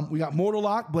 We got Mortal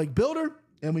Lock, Blake Builder,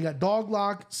 and we got Dog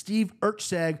Lock, Steve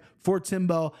Ertzeg for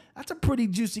Timbo. That's a pretty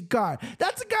juicy card.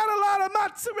 That's got a lot of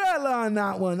mozzarella on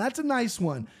that one. That's a nice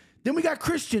one. Then we got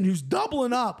Christian, who's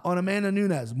doubling up on Amanda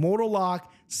Nunes. Mortal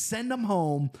Lock, send him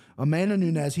home. Amanda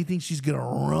Nunes, he thinks she's going to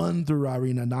run through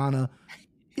Irina Donna.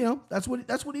 You know, that's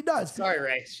what he does. Sorry,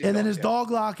 Ray. And then his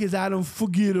Dog Lock is Adam,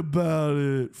 forget about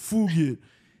it. Forget.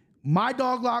 My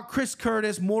Dog Lock, Chris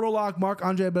Curtis. Mortal Lock,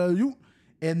 Marc-Andre Bellew.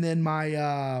 And then my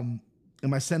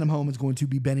send him home is going to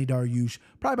be Benny Dariush.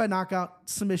 Probably by knockout,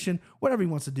 submission, whatever he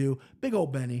wants to do. Big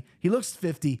old Benny. He looks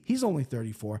 50. He's only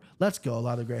 34. Let's go. A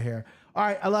lot of gray hair. All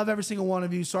right. I love every single one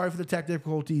of you. Sorry for the tech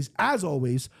difficulties. As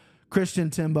always, Christian,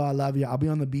 Timbo, I love you. I'll be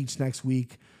on the beach next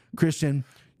week. Christian,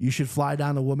 you should fly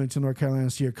down to Wilmington, North Carolina, to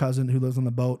see your cousin who lives on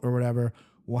the boat or whatever.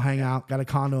 We'll hang out. Got a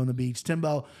condo on the beach.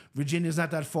 Timbo, Virginia's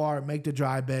not that far. Make the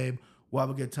drive, babe. We'll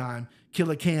have a good time.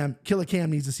 Killer Cam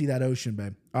needs to see that ocean,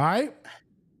 babe. All right?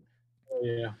 Oh,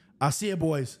 yeah. I'll see you,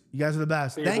 boys. You guys are the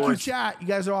best. Thank you, chat. You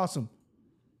guys are awesome.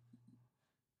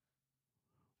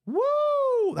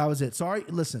 Woo! That was it. Sorry.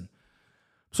 Listen.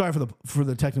 Sorry for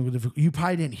the technical difficulties. You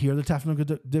probably didn't hear the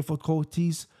technical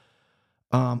difficulties.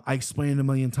 I explained it a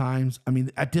million times. I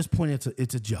mean, at this point,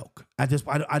 it's a joke. At this,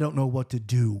 I don't know what to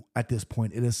do at this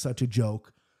point. It is such a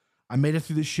joke. I made it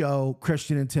through the show.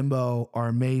 Christian and Timbo are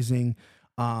amazing.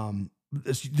 They're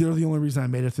the only reason I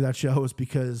made it through that show is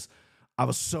because I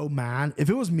was so mad. If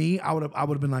it was me, I would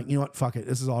have been like, you know what, fuck it.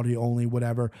 This is audio only,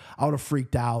 whatever. I would have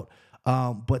freaked out.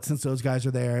 But since those guys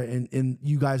are there and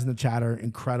you guys in the chat are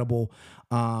incredible,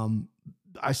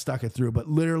 I stuck it through. But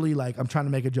literally, like, I'm trying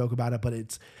to make a joke about it, but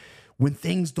it's when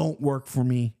things don't work for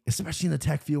me, especially in the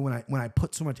tech field, when I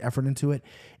put so much effort into it,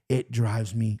 it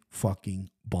drives me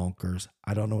fucking bonkers.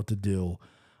 I don't know what to do.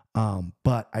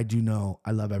 But I do know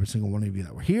I love every single one of you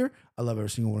that were here. I love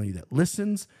every single one of you that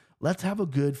listens. Let's have a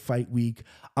good fight week.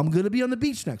 I'm going to be on the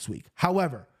beach next week.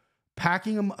 However,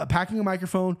 packing a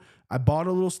microphone, I bought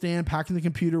a little stand, packing the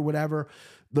computer, whatever.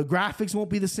 The graphics won't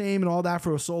be the same and all that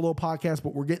for a solo podcast,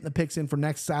 but we're getting the picks in for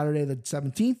next Saturday, the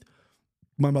 17th.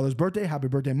 My mother's birthday. Happy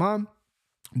birthday, Mom.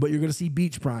 But you're going to see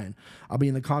Beach Brian. I'll be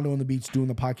in the condo on the beach doing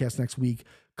the podcast next week.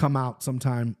 Come out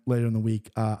sometime later in the week.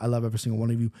 I love every single one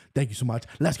of you. Thank you so much.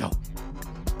 Let's go.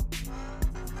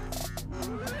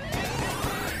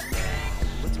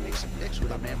 Let's make some picks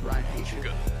with our man Brian Petrie.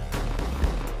 Good.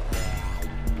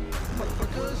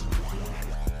 Motherfuckers.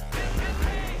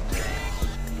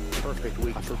 Perfect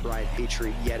week for Brian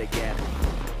Petrie yet again.